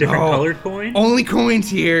maybe a different No. colored coin. Only coins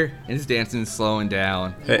here. And his dancing is slowing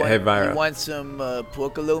down. Hey, You Vira. You want some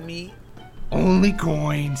porcolo meat? Only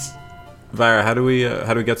coins. Vira, how do we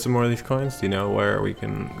get some more of these coins? Do you know where we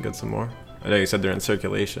can get some more? I know you said they're in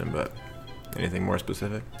circulation, but anything more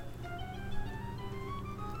specific?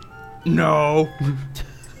 No.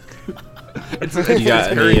 It's You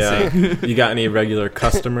got currency. you got any regular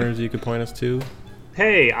customers you could point us to?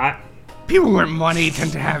 Hey, People with money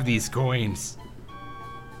tend to have these coins.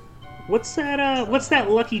 what's that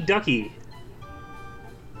Lucky Ducky?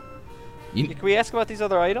 Can we ask about these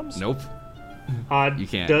other items? Nope. You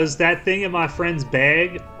can't. Does that thing in my friend's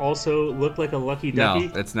bag also look like a Lucky Ducky?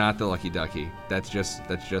 No, that's not the Lucky Ducky. That's just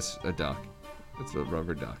a duck. It's a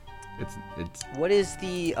rubber duck. It's What is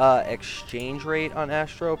the exchange rate on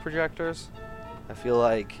astro projectors? I feel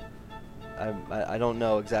like I don't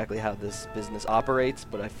know exactly how this business operates,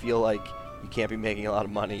 but I feel like you can't be making a lot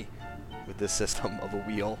of money with this system of a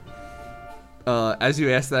wheel. As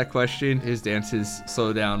you ask that question, his dances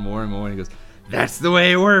slow down more and more, and he goes, "That's the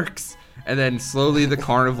way it works." And then slowly the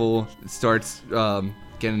carnival starts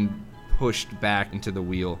getting pushed back into the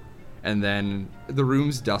wheel, and then the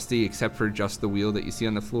room's dusty except for just the wheel that you see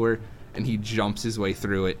on the floor, and he jumps his way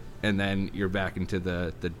through it, and then you're back into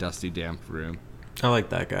the dusty, damp room. I like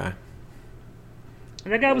that guy.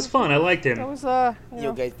 And that guy was fun. I liked him. That was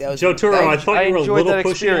Yo, guys, that was Joe Turo, I that, thought I you were a enjoyed little that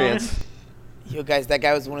pushy on it. experience. yo, guys, that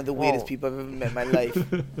guy was one of the weirdest Whoa. people I've ever met in my life.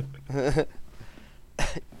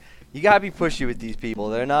 You gotta be pushy with these people.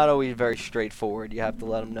 They're not always very straightforward. You have to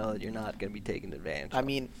let them know that you're not gonna be taken advantage I of.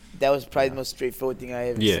 mean, that was probably the most straightforward thing I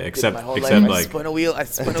ever Yeah, did except- in my whole except, life. I like, spun a wheel,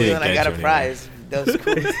 didn't and I get got a you prize. That was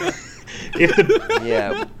cool.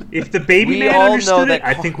 Yeah, If the baby We man all know understood that it,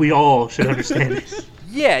 I think we all should understand it.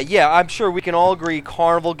 yeah. I'm sure we can all agree.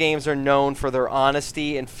 Carnival games are known for their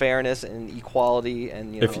honesty and fairness and equality.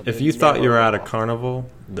 And you know, If they're you thought you never were at a wrong. carnival,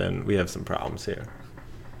 then we have some problems here.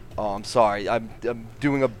 Oh, I'm sorry. I'm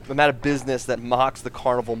at a business that mocks the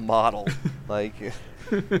carnival model. Like,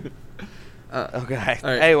 okay. all right.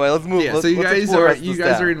 Anyway, let's move. Yeah, let's, so you let's guys explore the are rest of you this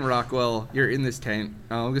guys town. are in Rockwell. You're in this tent.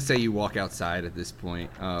 I'm gonna say you walk outside at this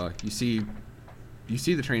point. You see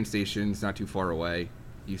the train station. It's not too far away.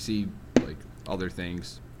 You see like other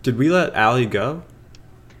things. Did we let Allie go?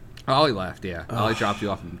 Ollie left. Yeah, Ollie dropped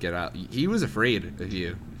you off and get out. He was afraid of you.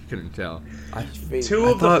 You couldn't tell. Two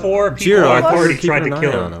I of the thought- four people Jiro, I I've thought we were already keeping tried an to eye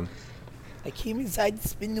kill on him. him. I came inside to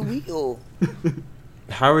spin the wheel.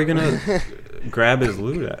 How are we gonna grab his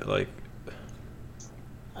loot? Like,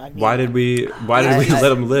 I mean, why did we I-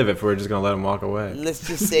 let him live if we're just gonna let him walk away? Let's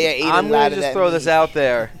just say I ate I'm a gonna lot of just that throw this meat. out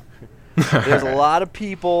there. There's a lot of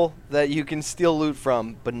people that you can steal loot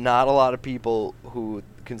from, but not a lot of people who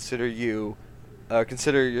consider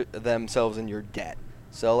themselves in your debt.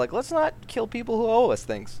 So, like, let's not kill people who owe us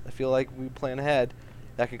things. I feel like we plan ahead.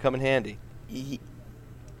 That could come in handy. Yeah.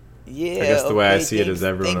 I guess the way I okay, see it thanks- is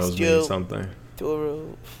everyone thanks, owes Joe. me something.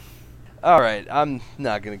 Toro. All right, I'm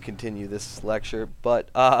not going to continue this lecture, but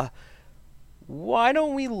why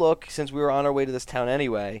don't we look, since we were on our way to this town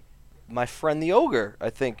anyway, my friend the ogre, I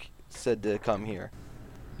think, said to come here.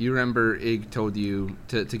 You remember Ig told you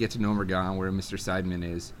to get to Nomergon, where Mr. Seidman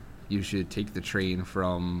is. You should take the train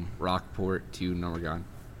from Rockport to Nomergon.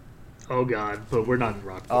 Oh God, but we're not in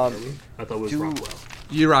Rockwell. Um, are we? I thought it was do- Rockwell.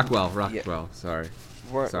 You Rockwell. Sorry.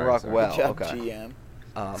 We're Sorry, Rockwell, Good job, okay.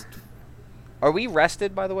 GM. Are we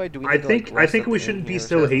rested, by the way? Do we? I need to, like, think rest we at the shouldn't inn be here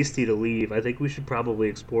so or hasty to leave. I think we should probably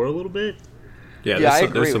explore a little bit. Yeah, Yeah, I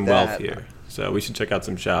there's agree some with wealth that. here, so we should check out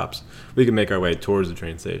some shops. We can make our way towards the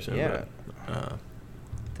train station. Yeah. But,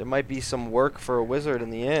 There might be some work for a wizard in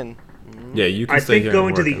the inn. yeah, you can I stay think here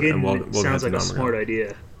going and to work, the and inn we'll sounds head like to a Nomergon. smart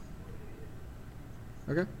idea.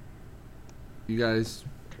 Okay. You guys,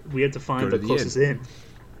 We had to find Go the to the closest inn.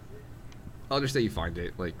 I'll just say you find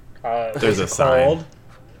it. Like, There's a sign.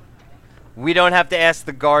 We don't have to ask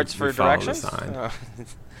the guards We for follow the directions. sign. Oh.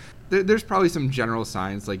 there's probably some general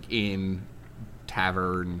signs like inn,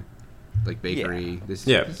 tavern, like bakery. This,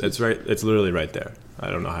 Yeah, this it's is- right. It's literally right there. I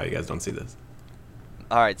don't know how you guys don't see this.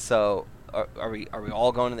 All right, so are we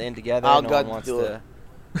all going to the inn together? I'll no go one to wants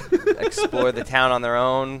the to explore the town on their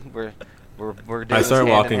own. We're doing I this started hand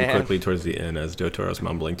in walking hand. quickly towards the inn as Jotoro's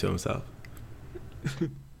mumbling to himself.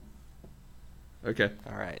 Okay.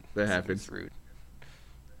 All right, That seems happens. rude.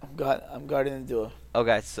 I'm guarding the door.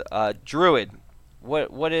 Okay, so Druid,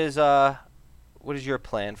 what is your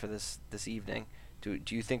plan for this evening? Do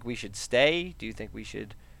you think we should stay? Do you think we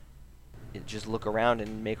should just look around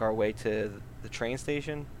and make our way to the train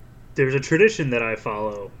station? There's a tradition that I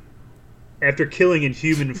follow. After killing in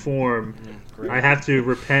human form, Great. I have to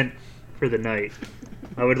repent for the night.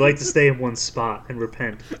 I would like to stay in one spot and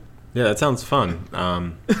repent. Yeah, that sounds fun.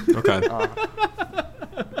 Okay.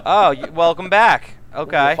 Oh, welcome back.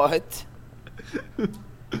 Okay. What?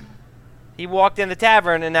 He walked in the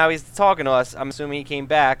tavern and now he's talking to us. I'm assuming he came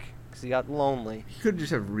back because he got lonely. You could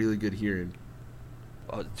just have really good hearing.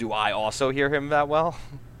 Do I also hear him that well?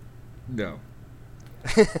 No.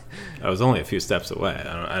 I was only a few steps away.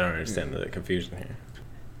 I don't understand the confusion here.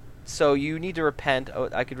 So you need to repent. Oh,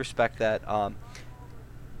 I could respect that.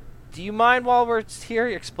 Do you mind, while we're here,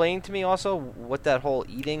 explaining to me also what that whole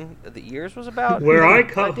eating the ears was about? Where I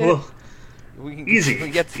come, well, easy,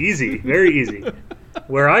 easy, very easy.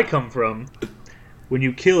 Where I come from, when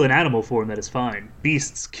you kill in animal form, that is fine.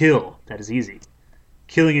 Beasts kill, that is easy.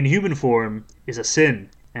 Killing in human form is a sin,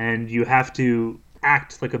 and you have to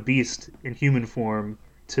act like a beast in human form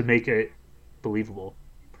to make it believable.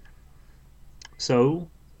 So,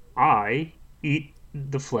 I eat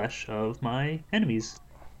the flesh of my enemies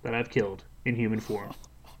that I've killed in human form.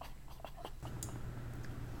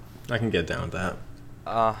 I can get down with that.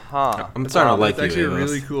 Uh-huh. I'm starting to like That's you. actually a Amos.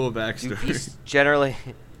 really cool backstory. Beasts generally...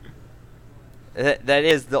 that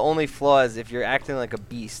is, the only flaw is if you're acting like a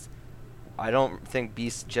beast. I don't think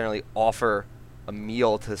beasts generally offer a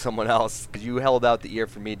meal to someone else, because you held out the ear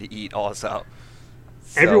for me to eat also.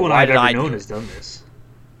 So Everyone why I've did ever I do known it? has done this.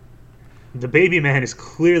 The baby man is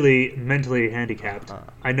clearly mentally handicapped.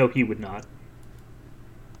 I know he would not.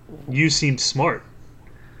 You seemed smart.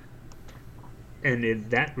 And in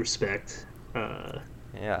that respect,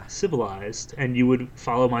 Yeah. civilized, and you would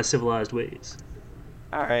follow my civilized ways.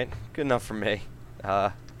 All right. Good enough for me.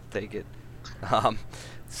 Take it.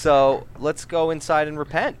 So let's go inside and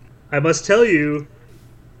repent. I must tell you,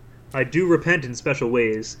 I do repent in special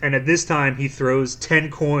ways, and at this time he throws 10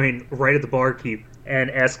 coin right at the barkeep and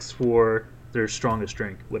asks for their strongest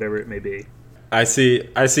drink, whatever it may be. I see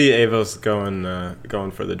Avos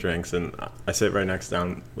going for the drinks, and I sit right next.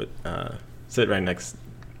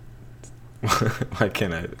 Why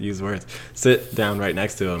can't I use words? Sit down right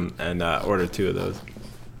next to him and order 2 of those.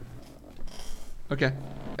 Okay.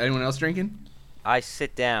 Anyone else drinking? I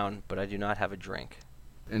sit down, but I do not have a drink.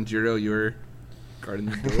 And Jiro, you're guarding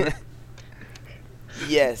the door.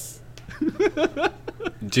 Yes.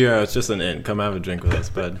 Gio, it's just an inn. Come have a drink with us,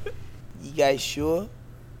 bud. You guys sure?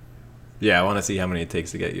 Yeah, I want to see how many it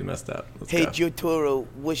takes to get you messed up. Let's Hey, go. Jotaro,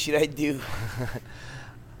 what should I do?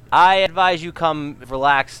 I advise you come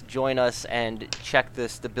relax, join us, and check the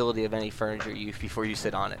stability of any furniture before you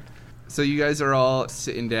sit on it. So you guys are all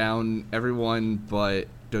sitting down. Everyone but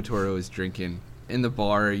Dotoro is drinking. In the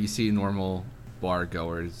bar, you see normal bar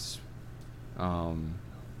goers.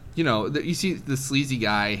 You see the sleazy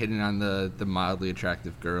guy hitting on the mildly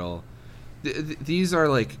attractive girl. These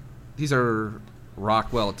are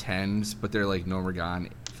Rockwell 10s, but they're like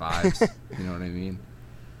Nomergon 5s. You know what I mean?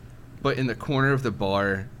 But in the corner of the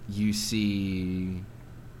bar, you see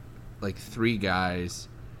like 3 guys,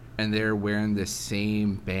 and they're wearing the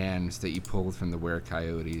same bands that you pulled from the Were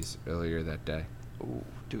Coyotes earlier that day. Ooh,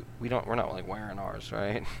 we're not like wearing ours,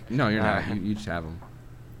 right? No, you're not. You just have them.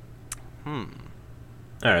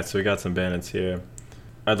 All right, so we got some bandits here.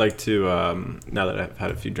 I'd like to, now that I've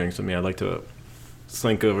had a few drinks with me, I'd like to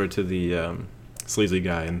slink over to the sleazy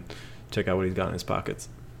guy and check out what he's got in his pockets.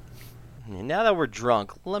 And now that we're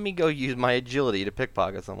drunk, let me go use my agility to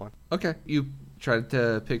pickpocket someone. Okay, you tried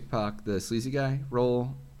to pickpocket the sleazy guy.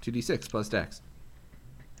 Roll 2d6 plus dex.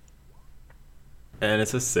 And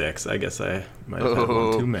it's a 6. I guess I might have had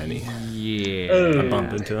one too many. Yeah. I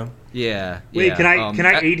bump into him. Yeah. Wait, yeah. can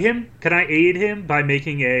I aid him? Can I aid him by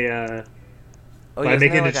making a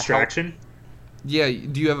distraction? Yeah.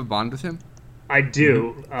 Do you have a bond with him? I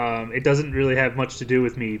do. It doesn't really have much to do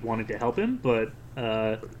with me wanting to help him, but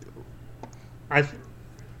I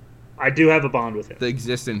do have a bond with him. The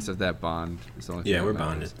existence of that bond is the only thing. Yeah, that we're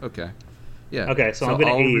matters. bonded. Okay. Yeah. Okay, so I'm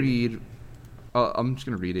gonna I'll aid. read. I'm just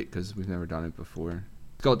gonna read it because we've never done it before.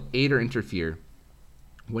 It's called aid or interfere.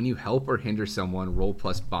 When you help or hinder someone, roll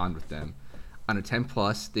plus bond with them. On a 10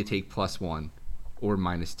 plus, they take +1 or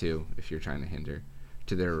 -2 if you're trying to hinder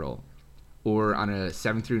to their roll. Or on a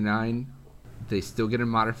 7 through 9, they still get a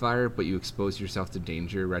modifier, but you expose yourself to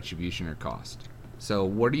danger, retribution, or cost. So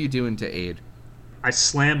what are you doing to aid? I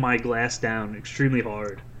slam my glass down extremely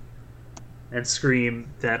hard and scream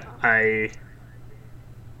that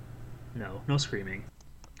No screaming.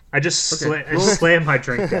 I just Okay. slam my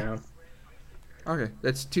drink down. Okay,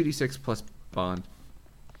 that's 2d6 plus bond.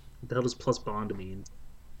 What the hell does plus bond mean?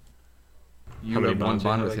 You How many have one bonds you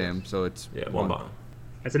bond have, with I him, guess? so it's Yeah, one bond.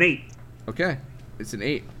 That's an 8. Okay, it's an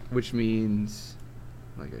 8, which means,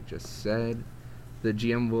 like I just said, the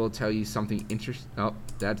GM will tell you something interesting. Oh,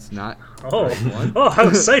 that's not Oh, the right one. oh, how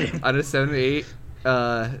exciting! Out of 7 to 8,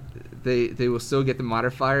 they will still get the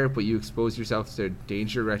modifier, but you expose yourself to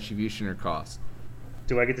danger, retribution, or cost.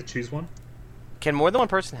 Do I get to choose one? Can more than one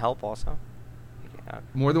person help also?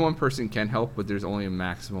 More than one person can help, but there's only a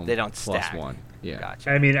maximum. They don't plus stack. one. Yeah. Gotcha.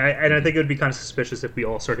 I mean, I think it would be kind of suspicious if we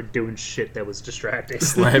all started doing shit that was distracting.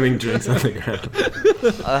 Slamming drinks on the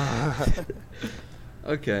ground.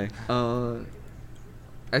 Okay.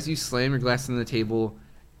 As you slam your glass on the table,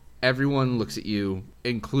 everyone looks at you,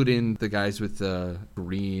 including the guys with the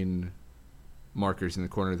green markers in the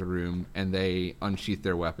corner of the room, and they unsheath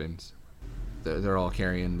their weapons. They're all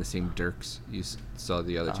carrying the same dirks you saw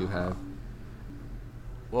the other two have.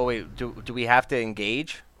 Well, wait. Do we have to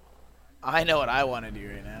engage? I know what I want to do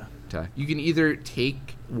right now. Okay. You can either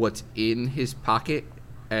take what's in his pocket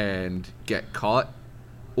and get caught,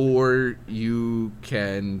 or you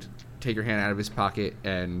can take your hand out of his pocket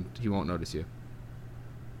and he won't notice you.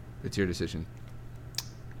 It's your decision.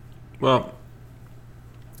 Well,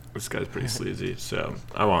 this guy's pretty sleazy, so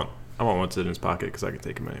I want what's in his pocket because I can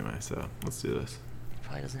take him anyway. So let's do this.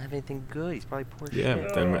 Probably doesn't have anything good. He's probably poor Yeah,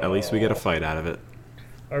 shit. then at least we get a fight out of it.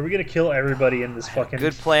 Are we gonna kill everybody in this fucking?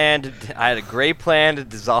 Good plan. I had a great plan to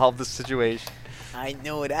dissolve the situation. I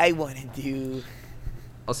know what I want to do.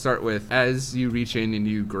 I'll start with, as you reach in and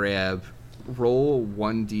you grab, roll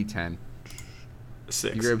 1d10.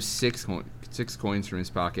 6. You grab six coins from his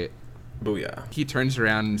pocket. Booyah. He turns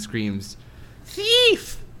around and screams,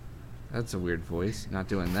 "Thief!" That's a weird voice. Not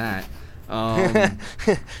doing that. I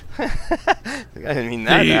didn't mean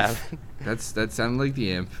that. Thief. Bad. That sounded like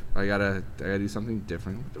the imp. I gotta do something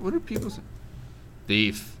different. What do people say?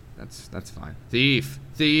 Thief. That's fine. Thief.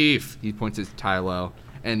 Thief. He points at Tylo,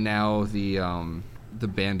 and now the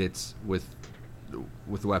bandits with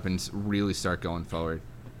weapons really start going forward.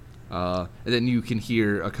 And then you can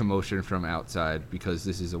hear a commotion from outside because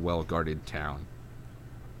this is a well-guarded town.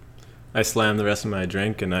 I slam the rest of my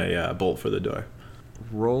drink and I bolt for the door.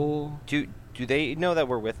 Roll. Do they know that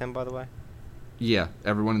we're with him, by the way? Yeah,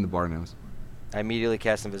 everyone in the bar knows. I immediately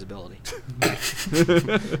cast invisibility.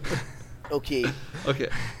 Okay. Okay.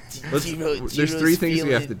 There's Jiro's 3 things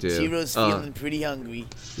we have to do. Jiro's feeling pretty hungry.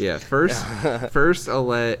 Yeah. First, I'll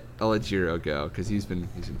let Jiro go because he's been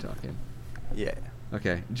talking. Yeah.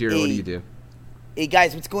 Okay, Jiro, what do you do? Hey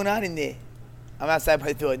guys, what's going on in there? I'm outside by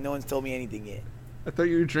the door. No one's told me anything yet. I thought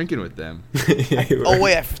you were drinking with them. Yeah, you were. Oh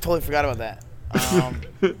wait, I totally forgot about that.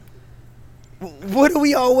 What are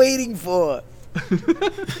we all waiting for?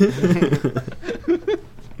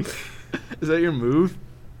 Is that your move?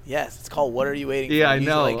 Yes, it's called "What Are You Waiting Yeah, For?" I Used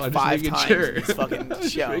know. Like I'm 5 just making times sure. in this fucking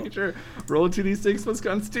Just show. making sure. Roll 2d6 plus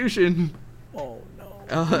Constitution. Oh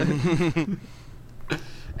no.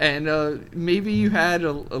 And maybe you had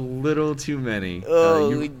a little too many. Oh,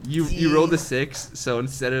 you rolled a 6, so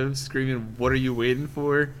instead of screaming, "What are you waiting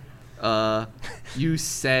for?" You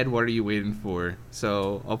said, "What are you waiting for?"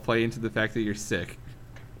 So I'll play into the fact that you're sick,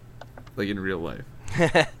 like in real life.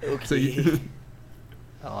 Okay. So you,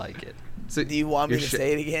 I like it. so Do you want me you're to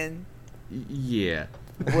say it again? Yeah.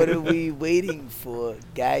 What are we waiting for,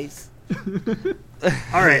 guys?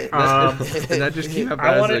 All right. And that just came up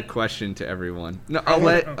I as wanna- a question to everyone. No, I'll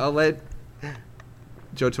let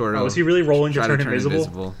Joe Toro. Oh, is he really rolling to try turn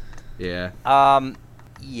invisible? Yeah.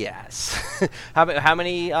 Yes. How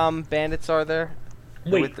many bandits are there?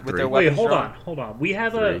 Wait, with three. their Wait, weapons hold drawn? on. We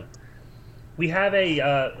have Three.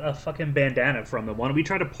 a fucking bandana from them. Why don't we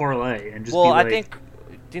try to parlay and just Well, be like, I think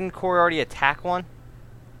didn't Corey already attack one?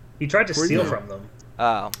 he tried to Where'd steal you- from them.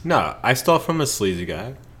 Oh, No, I stole from a sleazy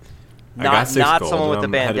guy. I got not 6 not gold, someone with the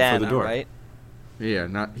and I'm headed for the bandana, door. right? Yeah.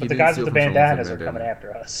 Not. He But the didn't guys steal with the from someone bandanas with are a coming bandana.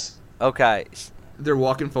 after us. Okay. They're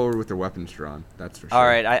walking forward with their weapons drawn. That's for sure. All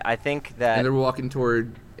right. I think that And they're walking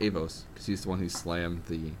toward Avos because he's the one who slammed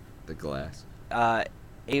the glass.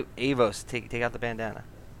 Avos, take out the bandana.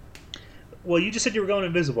 Well, you just said you were going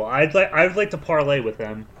invisible. I'd like to parlay with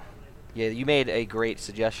them. Yeah, you made a great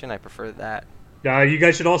suggestion. I prefer that. You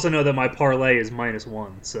guys should also know that my parlay is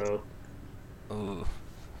 -1. So Ooh.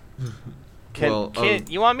 Well,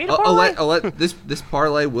 you want me to I'll parlay? let this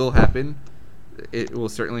parlay will happen. It will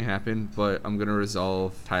certainly happen, but I'm gonna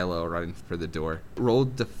resolve Tylo running for the door. Roll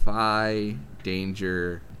Defy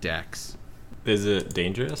Danger Dex. Is it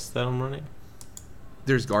dangerous that I'm running?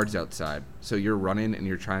 There's guards outside, so you're running and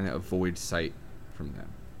you're trying to avoid sight from them.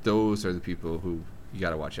 Those are the people who you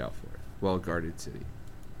gotta watch out for. Well guarded city.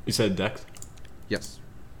 You said Dex? Yes.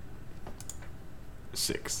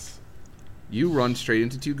 6. You run straight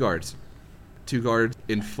into 2 guards. 2 guards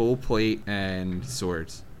in full plate and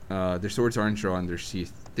swords. Their swords aren't drawn, they're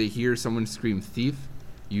sheathed. They hear someone scream thief.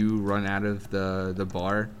 You run out of the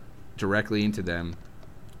bar directly into them,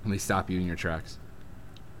 and they stop you in your tracks.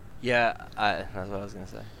 Yeah, that's what I was gonna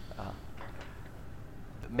say.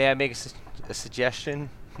 May I make a suggestion?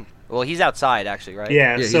 Well, he's outside actually, right?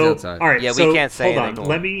 yeah. he's So outside. all right. Yeah, we so can't say hold anything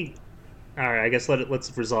to on. him. All right, I guess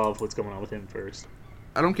let's resolve what's going on with him first.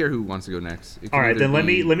 I don't care who wants to go next. It can All right, either then let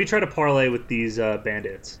be- me try to parlay with these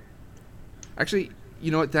bandits. Actually,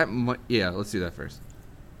 you know what? That might. Yeah, let's do that first.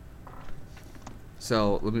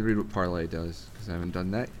 So let me read what parlay does because I haven't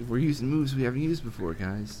done that. We're using moves we haven't used before,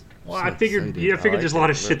 guys. Well, So I figured excited. there's a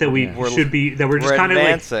lot of shit that we We're- should be that we're just We're kind of like.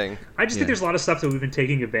 advancing. I just Yeah. think there's a lot of stuff that we've been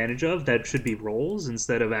taking advantage of that should be rolls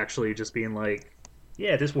instead of actually just being like,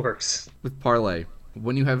 yeah, this works. With parlay,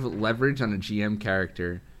 when you have leverage on a GM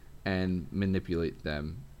character and manipulate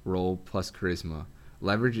them, roll plus charisma.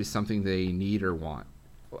 Leverage is something they need or want.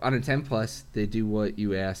 On a 10 plus, they do what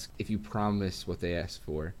you ask if you promise what they ask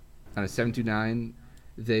for. On a 7 to 9,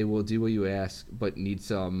 they will do what you ask but need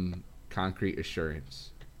some concrete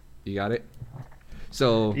assurance. You got it?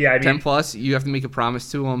 So Yeah, I mean- 10 plus, you have to make a promise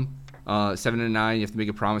to them. 7 and 9, you have to make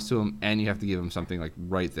a promise to them, and you have to give them something like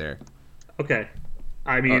right there. Okay.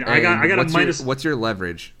 I mean, I And got a what's minus. what's your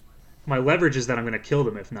leverage? My leverage is that I'm going to kill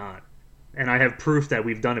them if not, and I have proof that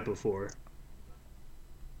we've done it before.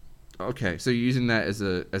 Okay, so you're using that as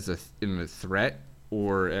a in a threat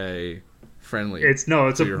or a friendly? It's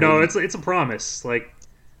So you're holding- it's a promise. Like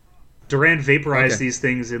Durant vaporized Okay. these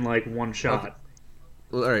things in like one shot. Okay.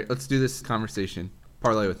 Well, all right, let's do this conversation.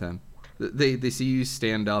 Parlay with them. They see you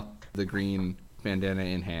stand up, the green bandana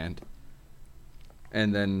in hand,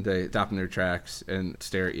 and then they stop in their tracks and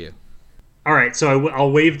stare at you. All right, so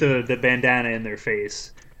I'll wave the bandana in their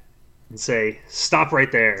face and say, "Stop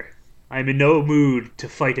right there. I'm in no mood to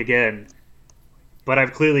fight again, but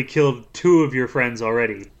I've clearly killed 2 of your friends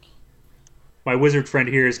already. My wizard friend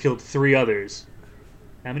here has killed 3 others.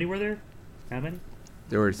 How many were there? How many?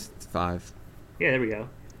 There was 5. Yeah, there we go.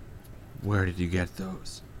 Where did you get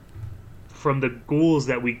those? From the ghouls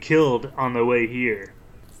that we killed on the way here.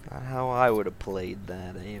 Not how I would have played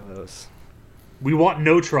that, Avos. We want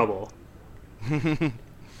no trouble."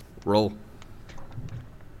 Roll.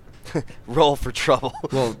 Roll for trouble.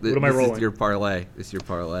 Well, What am I this rolling? is your parlay. This is your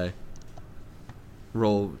parlay.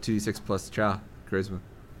 Roll 2d6 plus charisma.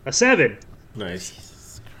 A 7.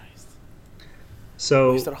 Nice.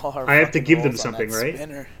 So Wasted all our I have to fucking give them rolls on something, that right?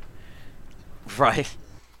 spinner. Right.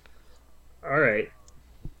 All right.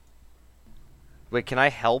 Wait, can I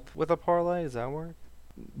help with a parlay? Does that work?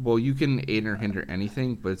 Well, you can aid or hinder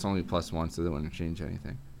anything, but it's only +1, so they wouldn't change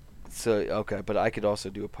anything. So, okay, but I could also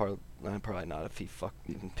do a parlay. Probably not if he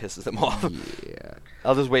fucking pisses them off. Yeah.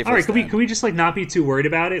 I'll just wait for All right, his can we just like not be too worried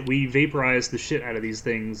about it? We vaporized the shit out of these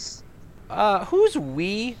things. Who's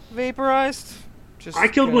we vaporized? Just I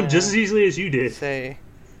killed one gonna just as easily as you did. say.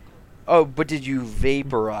 Oh, but did you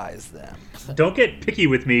vaporize them? Don't get picky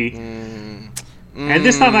with me. And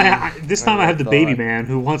this time I have the baby man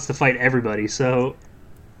who wants to fight everybody, so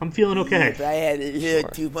I'm feeling okay. But I had a little Sure.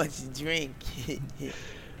 too much to drink.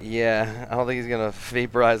 Yeah, I don't think he's gonna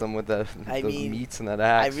vaporize them with those mean, meats and that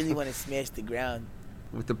I axe. really want to smash the ground.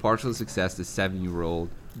 With the partial success, the 7 you rolled,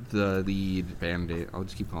 the lead bandit, I'll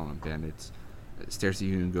just keep calling them bandits, stares at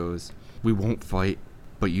you and goes, "We won't fight,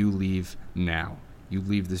 but you leave now. You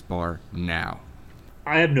leave this bar now."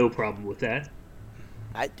 I have no problem with that.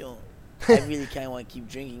 I don't. I really kind of want to keep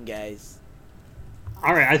drinking, guys.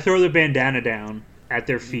 All right, I throw the bandana down at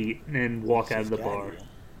their feet and walk out of the Got bar.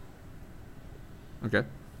 you. Okay.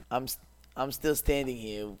 I'm still standing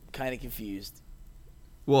here, kind of confused.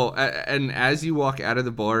 Well, and as you walk out of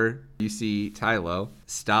the bar, you see Tylo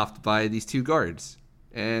stopped by these 2 guards.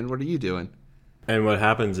 And what are you doing? And what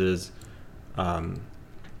happens is, I'm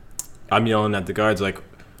yelling at the guards like,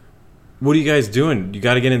 "What are you guys doing? You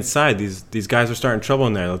got to get inside. These guys are starting trouble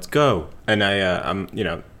in there. Let's go." And I'm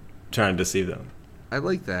trying to deceive them. I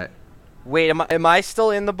like that. Wait, am I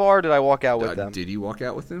still in the bar? Or did I walk out with them? Did you walk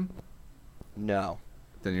out with them? No.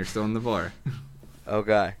 Then you're still in the bar.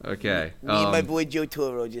 Okay. Okay. Me and my boy Joe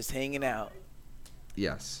Toro just hanging out,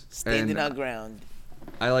 Yes. standing And our ground.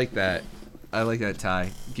 I like that. I like that,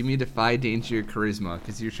 Ty. Give me a defy danger charisma,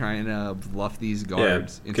 because you're trying to bluff these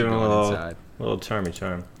guards into give him going a inside. little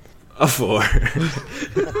charm. A 4.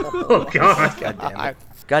 Oh God! God damn it.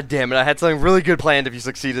 God damn it, I had something really good planned if you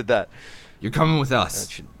succeeded that. You're coming with That us.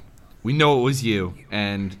 should... We know it was you.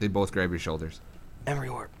 And they both grab your shoulders. Emery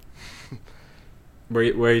Warp. Where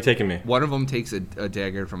are you taking me? One of them takes a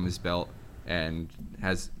dagger from his belt and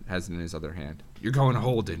has it in his other hand. You're going to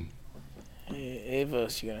Holden. Hey,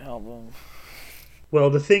 Avos, you gonna help him? Well,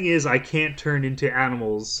 the thing is, I can't turn into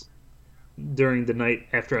animals during the night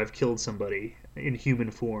after I've killed somebody in human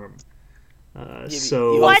form. Yeah,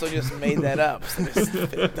 So you also just made that up. So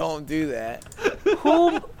just don't do that.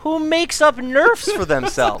 Who makes up nerfs for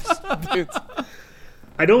themselves? Dude,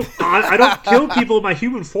 I don't kill people in my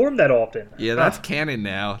human form that often. Yeah, that's canon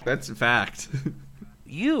now. That's a fact.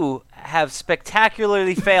 you have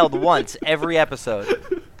spectacularly failed once every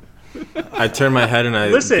episode. I turn my head and I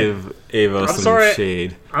Listen, give Avo I'm some sorry.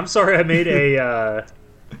 shade. I'm sorry I made a.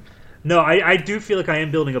 No, I do feel like I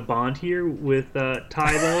am building a bond here with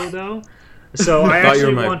Tylo, though. So I thought you were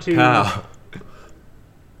actually my want to. pal.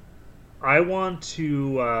 I want to.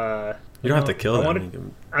 You don't have to kill I them. wanna- You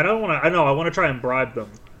can- I don't want to. I know. I want to try and bribe them.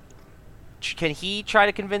 Can he try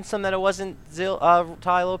to convince them that it wasn't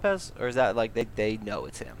Ty Lopez, or is that like they know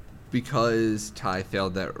it's him? Because Ty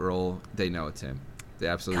failed that roll, they know it's him. They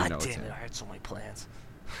absolutely know God it's damn him. it! I had so many plans.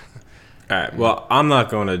 All right. Well, I'm not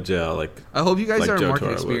going to jail. Like, I hope you guys Like are Joe market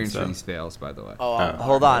Toro would, experienced for so. these fails, by the way. Oh,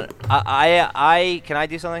 Hold on. I can I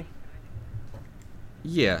do something?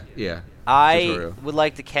 Yeah. I Tutorial. would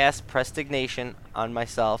like to cast Prestignation on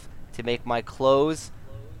myself to make my clothes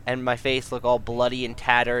and my face look all bloody and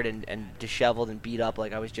tattered and disheveled and beat up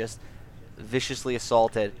like I was just viciously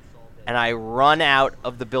assaulted. And I run out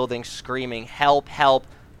of the building screaming, "Help, help.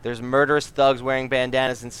 There's murderous thugs wearing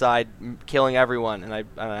bandanas inside, killing everyone." And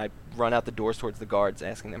I run out the doors towards the guards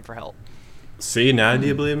asking them for help. see, now do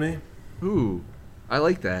you believe me? Ooh, I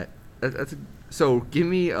like that. So give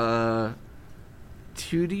me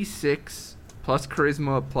 2d6 plus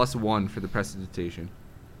charisma plus 1 for the prestidigitation.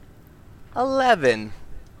 11.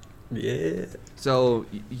 Yeah. So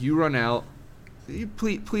you run out. You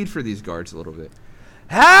plead for these guards a little bit.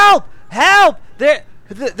 Help! Help! They're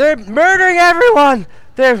murdering everyone.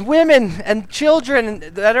 They're women and children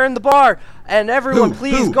that are in the bar, and everyone,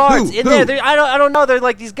 please, guards in there. I don't know. They're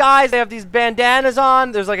like these guys. They have these bandanas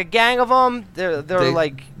on. There's like a gang of them. They're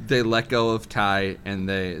like. They let go of Ty and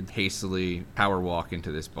they hastily power walk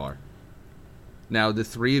into this bar. Now the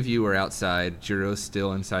three of you are outside. Jiro's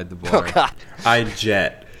still inside the bar. Oh God! I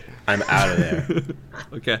jet. I'm out of there.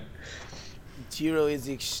 Okay. Jiro is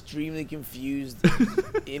extremely confused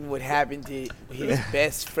in what happened to his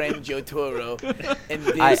best friend Joe Toro, and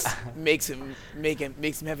this makes him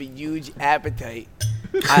have a huge appetite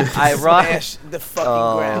I to run. smash the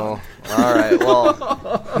fucking ground. All right.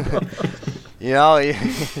 Well, you know,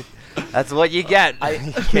 that's what you get.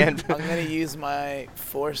 You can't. I'm gonna use my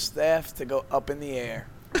force staff to go up in the air.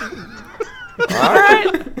 All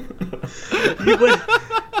right.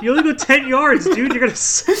 You only go 10 yards, dude. You're gonna.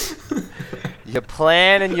 You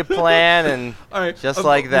plan and All right. Just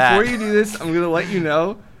like that. Before you do this, I'm gonna let you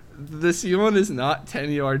know the ceiling is not 10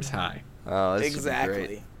 yards high. Oh, this should be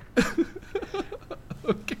great. Exactly.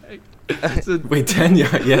 Okay. So Wait, 10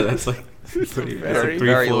 yards? Yeah, that's like pretty. That's like Very, 3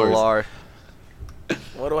 Very floors. large.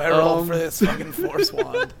 What do I roll for this fucking force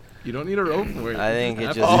wand? you don't need a rope for it. I think it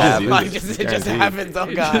happens. just Oh, happens. my, it just Guaranteed. happens. Oh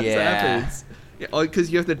It god. just Yeah. happens. Yeah,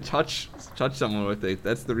 because you have to touch someone with it.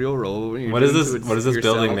 That's the real roll. When you're What is doing this- it what is this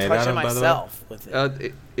yourself. building I'm made out touching of, by the way? myself with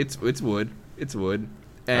it. It's wood. It's wood,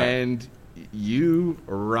 and you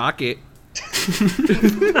rock it.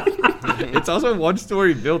 It's also a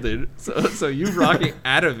one-story building, so you rock it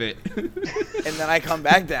out of it. And then I come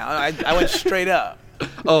back down. I went straight up.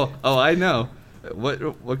 oh, I know.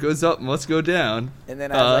 What goes up must go down. And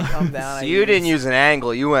then as I come down, So you didn't use an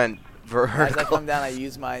angle. You went As I vertical. come down, I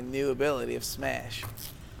use my new ability of smash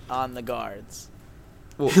on the guards.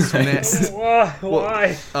 Well, smash.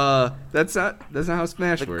 Why? That's not how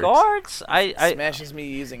smash The works. guards? I Smash is me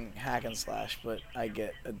using hack and slash, but I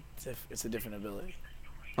get it's a different ability.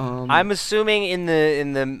 I'm assuming in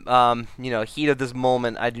the heat of this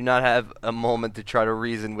moment, I do not have a moment to try to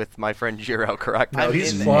reason with my friend Jiro. Correct? No, I'm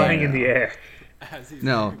he's in the flying air. in the air.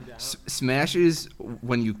 No, smash is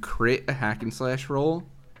when you crit a hack and slash roll,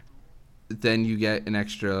 then you get an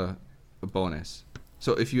extra bonus.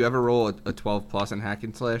 So if you ever roll a 12 plus on hack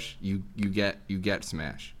and slash, you get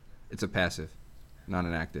smash. It's a passive, not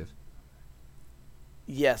an active.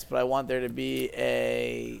 Yes, but I want there to be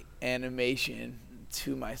a animation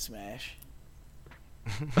to my smash.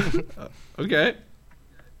 Okay,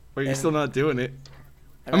 but you're And- still not doing it.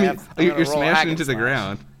 I'm I mean, gonna you're roll hack smashing and into the slash.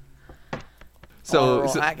 ground. So roll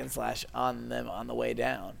So hack and slash on them on the way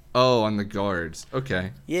down. oh, on the guards.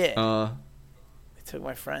 Okay. Yeah, they took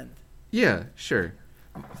my friend. Yeah, sure.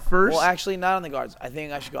 First Well, actually, not on the guards. I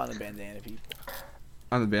think I should go on the bandana people.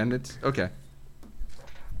 on the bandits. Okay.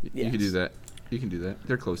 You can do Yes. that. You can do that.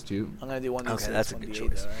 They're close to you. I'm gonna do 1d6, Okay, that's a good 1d8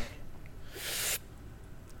 choice. though, right?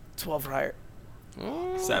 12 or higher.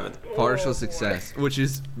 7. Partial success, which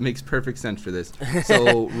makes perfect sense for this.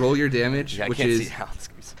 So roll your damage, I which can't see is how this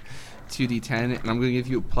goes. 2d10, and I'm going to give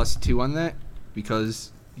you a +2 on that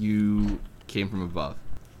because you came from above.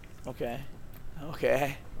 Okay.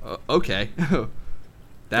 Okay.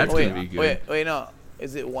 That's wait, going to be good. Wait, no.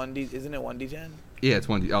 Is it 1d? Isn't it 1d10? Yeah, it's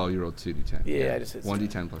 1d. Oh, you rolled 2d10. Yeah, I just hit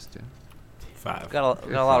 1d10 +2. 5. Got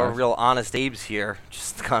a lot of real honest Abes here.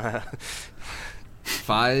 Just kind of.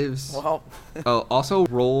 5s. Well, Oh, also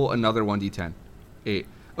roll another 1d10. 8.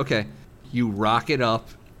 Okay. You rocket up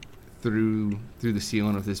through the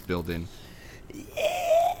ceiling of this building.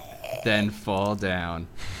 Then fall down.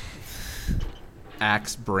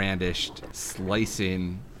 Axe brandished,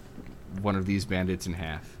 slicing one of these bandits in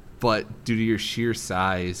half. But due to your sheer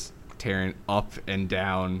size, tearing up and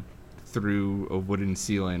down through a wooden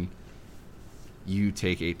ceiling, you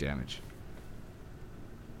take 8 damage.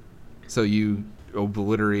 So you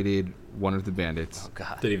obliterated one of the bandits, Oh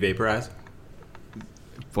God. Did he vaporize?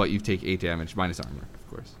 but you take 8 damage, minus armor, of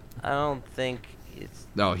course. I don't think it's.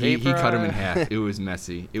 No, he cut him in vapor- half. It was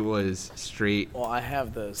messy. It was straight well, I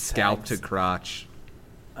have those scalp to tags. crotch.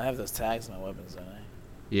 I have those tags in my weapons, don't I?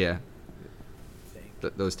 Yeah,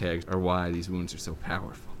 Think. those tags are why these wounds are so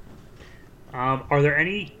powerful. Are there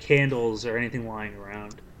any candles or anything lying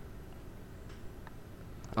around?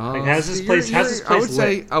 Like, how's this place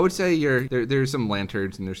I would say there's some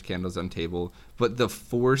lanterns and there's candles on table, but the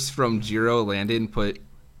force from Jiro Landon put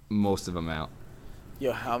most of them out.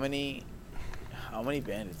 Yo, how many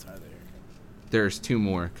bandits are there? There's 2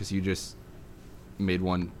 more because you just made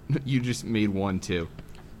one. You just made 1 too.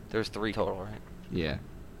 There's 3 total, right? Yeah.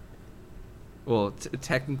 Well,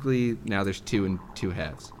 technically now there's 2 and 2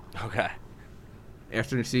 halves. Okay.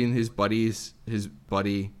 After seeing his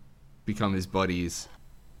buddy become his buddies,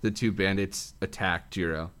 the 2 bandits attack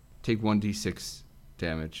Jiro. Take 1d6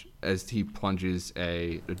 damage as he plunges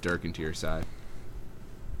a dirk into your side.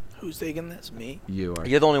 Who's taking this? Me? You are.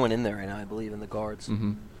 You're the only one in there right now, I believe, in the guards.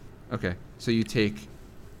 Mm-hmm. Okay, so you take.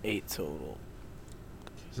 8 total.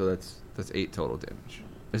 So that's 8 total damage.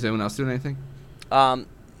 Is anyone else doing anything?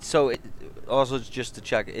 So also just to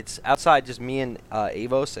check, it's outside. Just me and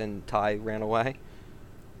Avos, and Ty ran away.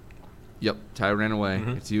 Yep, Ty ran away.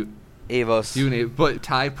 Mhm. It's you. Avos. You and Abe, but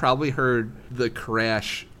Ty probably heard the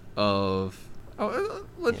crash of.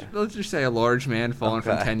 Let's just say a large man falling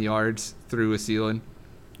from Okay. 10 yards through a ceiling.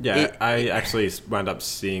 Yeah, I actually wound up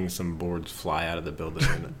seeing some boards fly out of the building,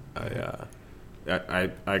 and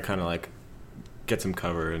I kind of like get some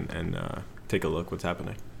cover and take a look what's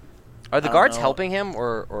happening. Are the I don't guards know. helping him,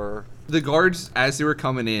 or The guards, as they were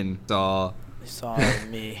coming in, saw They saw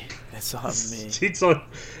me. They saw me. It's on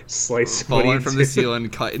slice falling from the ceiling,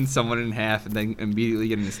 cutting someone in half, and then immediately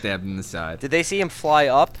getting stabbed in the side. did they see him fly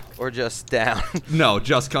up or just down? No,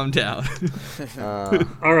 just come down.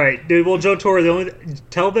 All right, dude. Well, Joe Toro,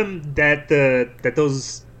 tell them that that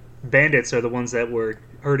those bandits are the ones that were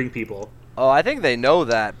hurting people. Oh, I think they know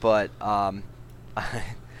that, but I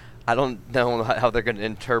don't know how they're going to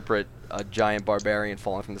interpret a giant barbarian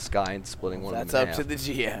falling from the sky and splitting one That's of them up in to the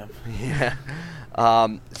GM. half.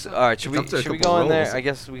 Yeah. So, all right, should It's up to a we couple go in there? rolls. I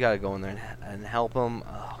guess we got to go in there and help him.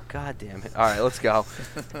 Oh, God damn it. All right, let's go.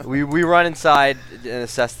 we run inside and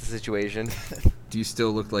assess the situation. Do you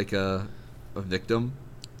still look like a victim?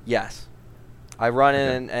 Yes. I run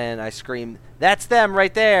in and I scream, "That's them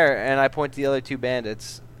right there!" And I point to the other 2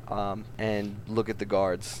 bandits and look at the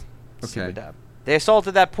guards. See Okay. what happened. They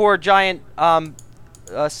assaulted that poor giant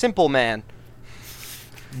simple man.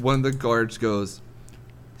 One of the guards goes,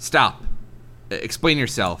 "Stop! Explain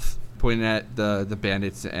yourself." Pointing at the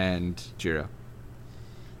bandits and Jiro.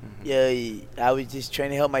 Yeah, I was just trying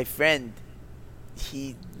to help my friend.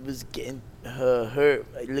 He was getting hurt.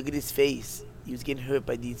 Look at his face. He was getting hurt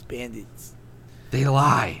by these bandits. They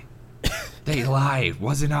lie. They lie. It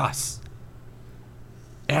wasn't us.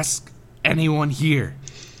 Ask anyone here.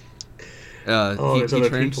 There's other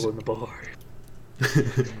people in the bar.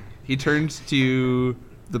 He turns to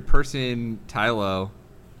the person Tylo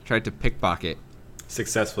tried to pickpocket.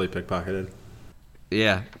 Successfully pickpocketed. You're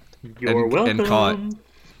Yeah. and, welcome. And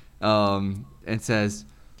caught. And says,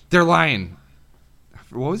 "They're lying."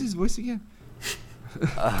 What was his voice again?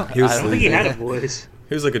 He was I don't think he had a voice.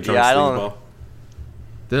 He was like a drunk Yeah, I don't-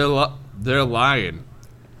 sleazeball. They're lying.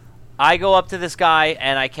 I go up to this guy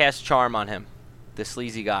and I cast Charm on him, the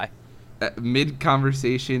sleazy guy. Mid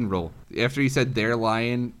conversation, roll. After he said they're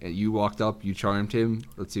lying, and you walked up, you charmed him.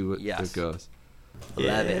 Let's see what Yes. it goes.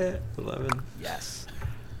 11. 11. Yes.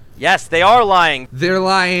 Yes, they are lying. They're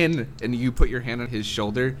lying, and you put your hand on his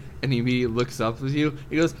shoulder, and he immediately looks up with you.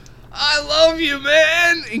 He goes, "I love you,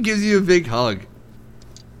 man," and gives you a big hug.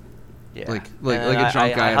 Yeah. Like And a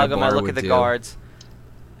drunk guy I at hug a him, I bar look would at the do. guards,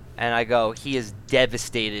 and I go, "He is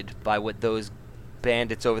devastated by what those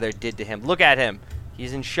bandits over there did to him. Look at him.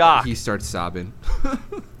 He's in shock." He starts sobbing.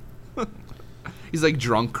 He's like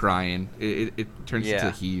drunk crying. It turns Yeah.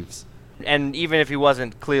 into heaves. And even if he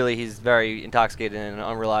wasn't, clearly he's very intoxicated and an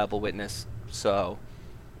unreliable witness. So,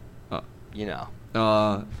 Uh. you know.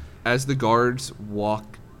 As the guards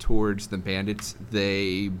walk towards the bandits,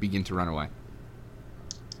 they begin to run away.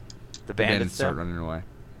 The Bandits bandits start there? running away.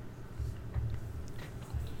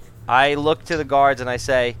 I look to the guards and I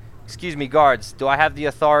say, "Excuse me, guards. Do I have the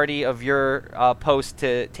authority of your post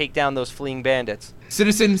to take down those fleeing bandits?"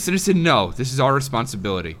 Citizen, no. This is our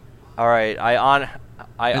responsibility. All right, I honor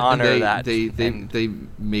they, that. They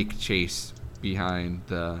make chase behind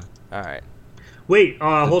the. All right. Wait,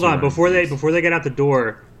 hold on. door Before entrance. they get out the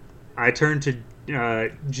door, I turn to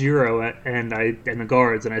Jiro and the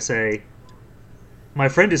guards and I say, "My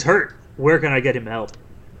friend is hurt. Where can I get him help?"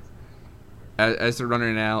 As they're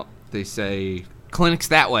running out, they say, "Clinic's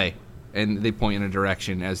that way," and they point in a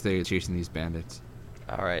direction as they're chasing these bandits.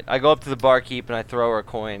 All right. I go up to the barkeep and I throw her a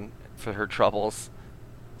coin for her troubles.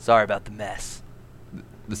 Sorry about the mess.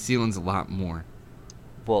 The ceiling's a lot more.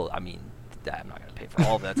 Well, I mean, I'm not gonna pay for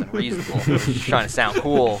all of that. That's unreasonable. I was just trying to sound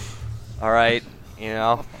cool. All right, you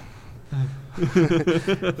know.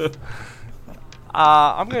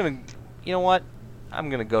 I'm gonna. You know what? I'm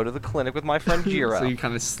gonna go to the clinic with my friend Jiro. So you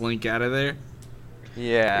kind of slink out of there.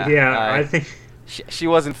 Yeah. Yeah, I think. She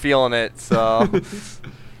wasn't feeling it, so.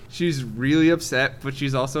 She's really upset, but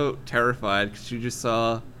she's also terrified because she just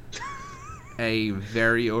saw a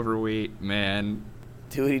very overweight man.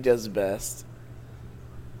 Do what he does best.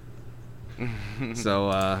 So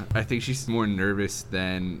I think she's more nervous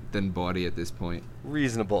than bawdy at this point.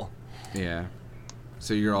 Reasonable. Yeah.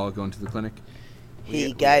 So you're all going to the clinic?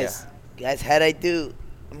 Hey guys, how'd I do?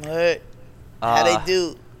 I'm hurt. How'd I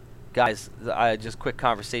do? Guys, just quick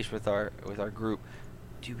conversation with our group.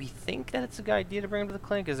 Do we think that it's a good idea to bring him to the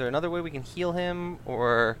clinic? Is there another way we can heal him,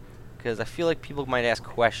 or because I feel like people might ask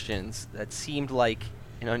questions? That seemed like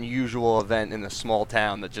an unusual event in a small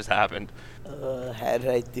town that just happened. How did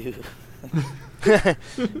I do?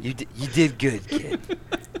 You did good, kid.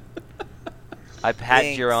 I pat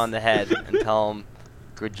Thanks. Jiro on the head and tell him,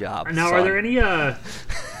 "Good job." Now, son." are there any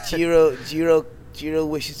Jiro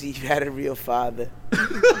wishes he had a real father.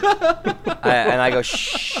 And I go,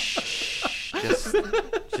 shh,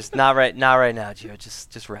 just not right now, Jiro.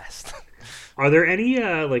 Just rest. Are there any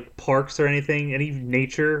like parks or anything? Any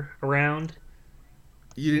nature around?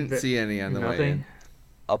 You didn't see any on the way in. Nothing.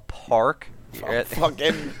 A park?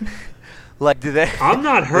 Fucking. Like, do they? I'm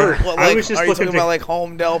not hurt. What, I like, was just are you looking talking about like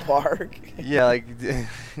Homedale Park? Yeah, like.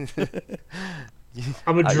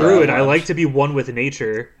 I'm a I druid. got I one. like to be one with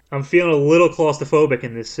nature. I'm feeling a little claustrophobic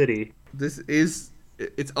in this city.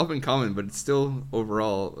 It's up and coming, but it's still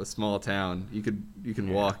overall a small town. You can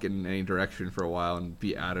walk in any direction for a while and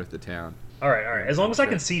be out of the town. All right. As long as I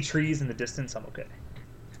can see trees in the distance, I'm okay.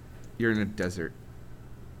 You're in a desert.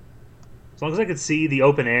 As long as I can see the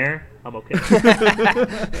open air, I'm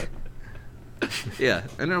okay. Yeah,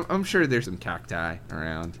 and I'm sure there's some cacti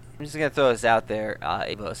around. I'm just gonna throw this out there,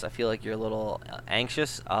 Avos. I feel like you're a little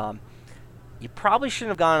anxious. You probably shouldn't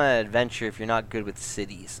have gone on an adventure if you're not good with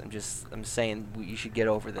cities. I'm saying you should get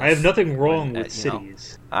over this. I have nothing wrong with you know.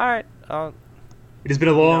 cities. All right. It has been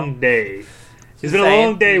a long day. It's Just been a saying,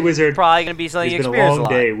 long day, wizard. Probably gonna be something It's you been a experience long lot.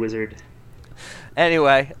 day, wizard.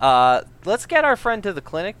 Anyway, let's get our friend to the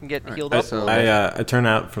clinic and get healed up. so- I turn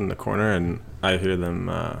out from the corner and I hear them.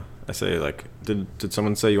 I say, like, did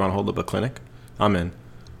someone say you want to hold up a clinic? I'm in.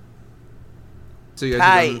 So you guys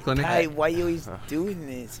are going to the clinic? Kai, why you always doing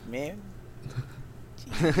this, man?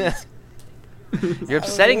 Jeez. You're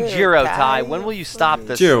upsetting Oh, Jiro, Kai, Ty. When will you stop funny.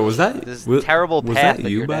 this? Jiro, was that this was, terrible was path that that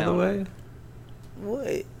you, you're by the down? way?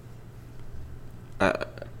 What?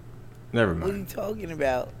 Never What are you mind. talking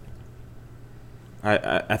about?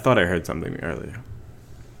 I thought I heard something earlier.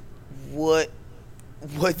 What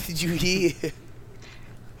did you hear?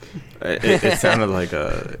 It sounded like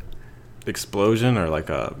a explosion or like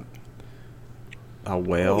a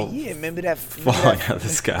whale Oh yeah, remember that falling out of the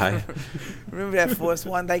sky. Remember that force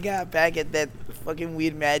wand I got back at that fucking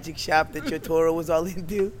weird magic shop that your Toro was all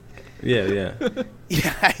into? Yeah.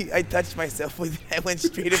 Yeah, I touched myself with it. I went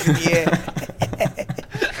straight up in the air.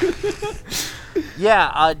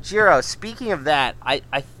 Yeah, Jiro, speaking of that, I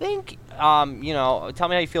think, tell me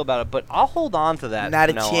how you feel about it, but I'll hold on to that. Not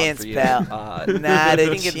from a now on chance, for you. pal. Not I a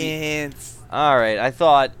think it'd be- chance. All right, I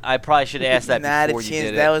thought I probably should ask that Not a before you chance.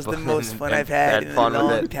 did That it, was the but- most fun and I've had in a fun with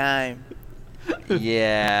long it. time.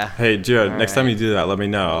 Yeah. Hey, Jiro, All next time right. you do that, let me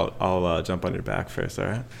know. I'll jump on your back first, all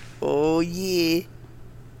right? Oh yeah.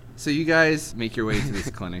 So you guys make your way to this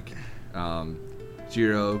clinic.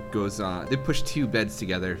 Jiro goes on. They push 2 beds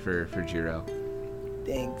together for Jiro.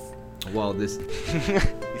 Thanks. While this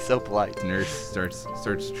He's so polite. nurse starts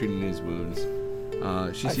treating his wounds.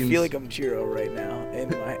 She I seems feel like I'm Jiro right now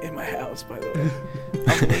in my house. By the way,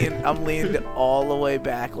 I'm I'm leaned all the way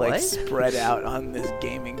back, like What? spread out on this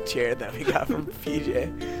gaming chair that we got from PJ,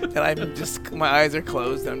 and I'm just my eyes are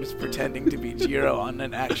closed. And I'm just pretending to be Jiro on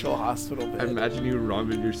an actual hospital I bed. imagine you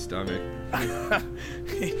rumming your stomach.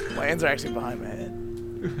 My hands are actually behind my head.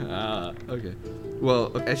 Ah, okay.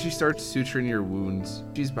 Well, as she starts suturing your wounds,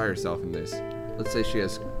 she's by herself in this. Let's say she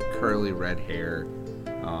has curly red hair.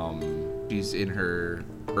 She's in her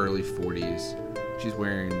early 40s. She's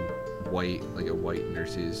wearing white, like a white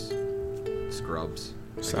nurse's scrubs.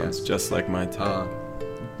 I Sounds guess. just like my type.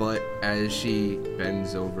 But as she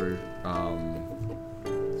bends over,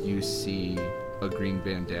 you see a green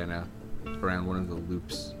bandana around one of the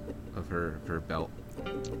loops of her belt.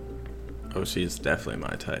 Oh, she's definitely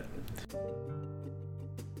my type.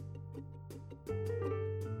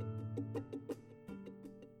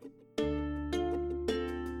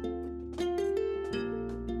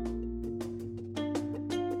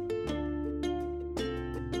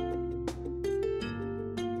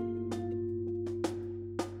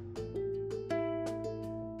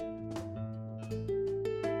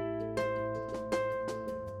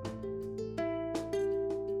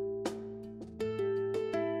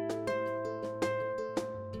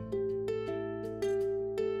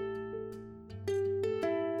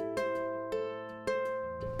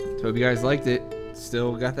 So hope you guys liked it.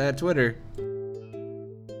 Still got that Twitter.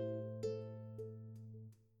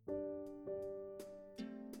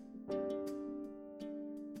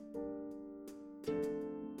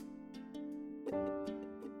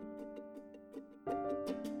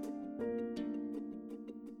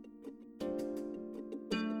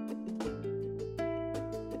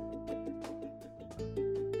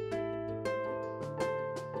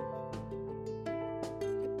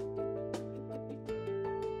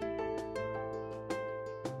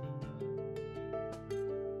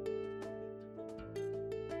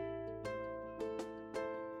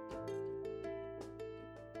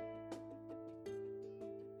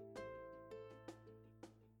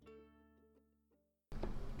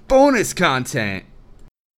 Bonus content.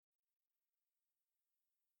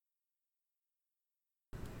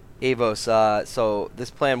 Avos, so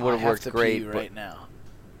this plan would I have have worked to great, pee but right now.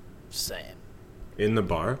 Just saying. In the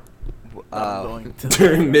bar? I'm going to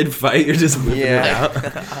During mid-fight, you're just whipping Yeah.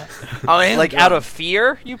 it out? I am like out drunk. of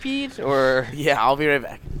fear, you peed, or Yeah, I'll be right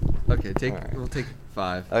back. Okay, Alright. we'll take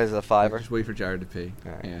 5. oh, is it a fiver? Just wait for Jared to pee.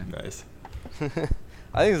 Alright. Yeah. Nice.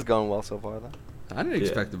 I think it's going well so far, though. I didn't Yeah.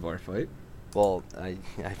 expect a bar fight. Well, I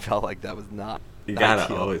felt like that was not. You gotta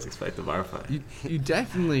ideal. always expect the bar fight. You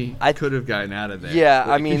definitely I- could have gotten out of there. Yeah,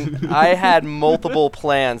 I Like- mean, I had multiple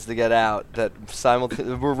plans to get out that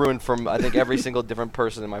were ruined from I think every single different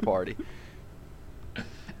person in my party.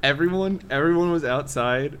 everyone was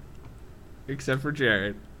outside except for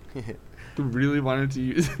Jared, who really wanted to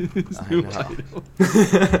use his I new know. item.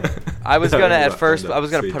 I was gonna at first. End up I was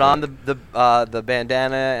gonna sweet put on back. the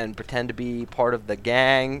bandana and pretend to be part of the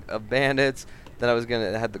gang of bandits. Then I was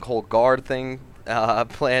gonna have the whole guard thing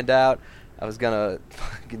planned out. I was gonna.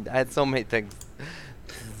 I had so many things.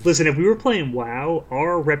 Listen, if we were playing WoW,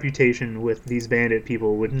 our reputation with these bandit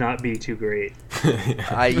people would not be too great.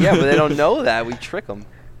 Yeah, but they don't know that. We trick them.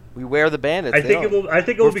 We wear the bandits. I They think it don't. will. I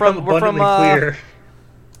think it will We're become from- we're from, abundantly clear.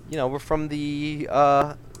 You know, we're from the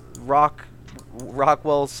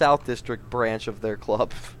Rockwell South District branch of their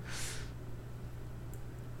club.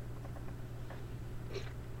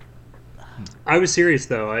 I was serious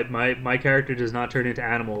though. My character does not turn into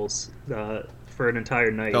animals for an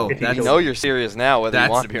entire night. Oh, if he that's- You kills know them. you're serious now, whether you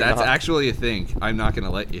That's want to be or that's not. actually a thing. I'm not gonna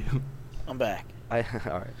let you. I'm back. All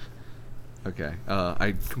right. Okay.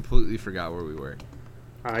 I completely forgot where we were.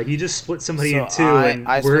 He just split somebody So in two, I- and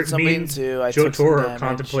I we're split somebody me in and two, I Joe took some Toro are damage.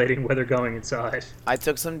 contemplating whether going inside. I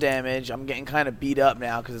took some damage. I'm getting kind of beat up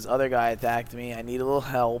now because this other guy attacked me. I need a little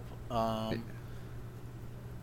help.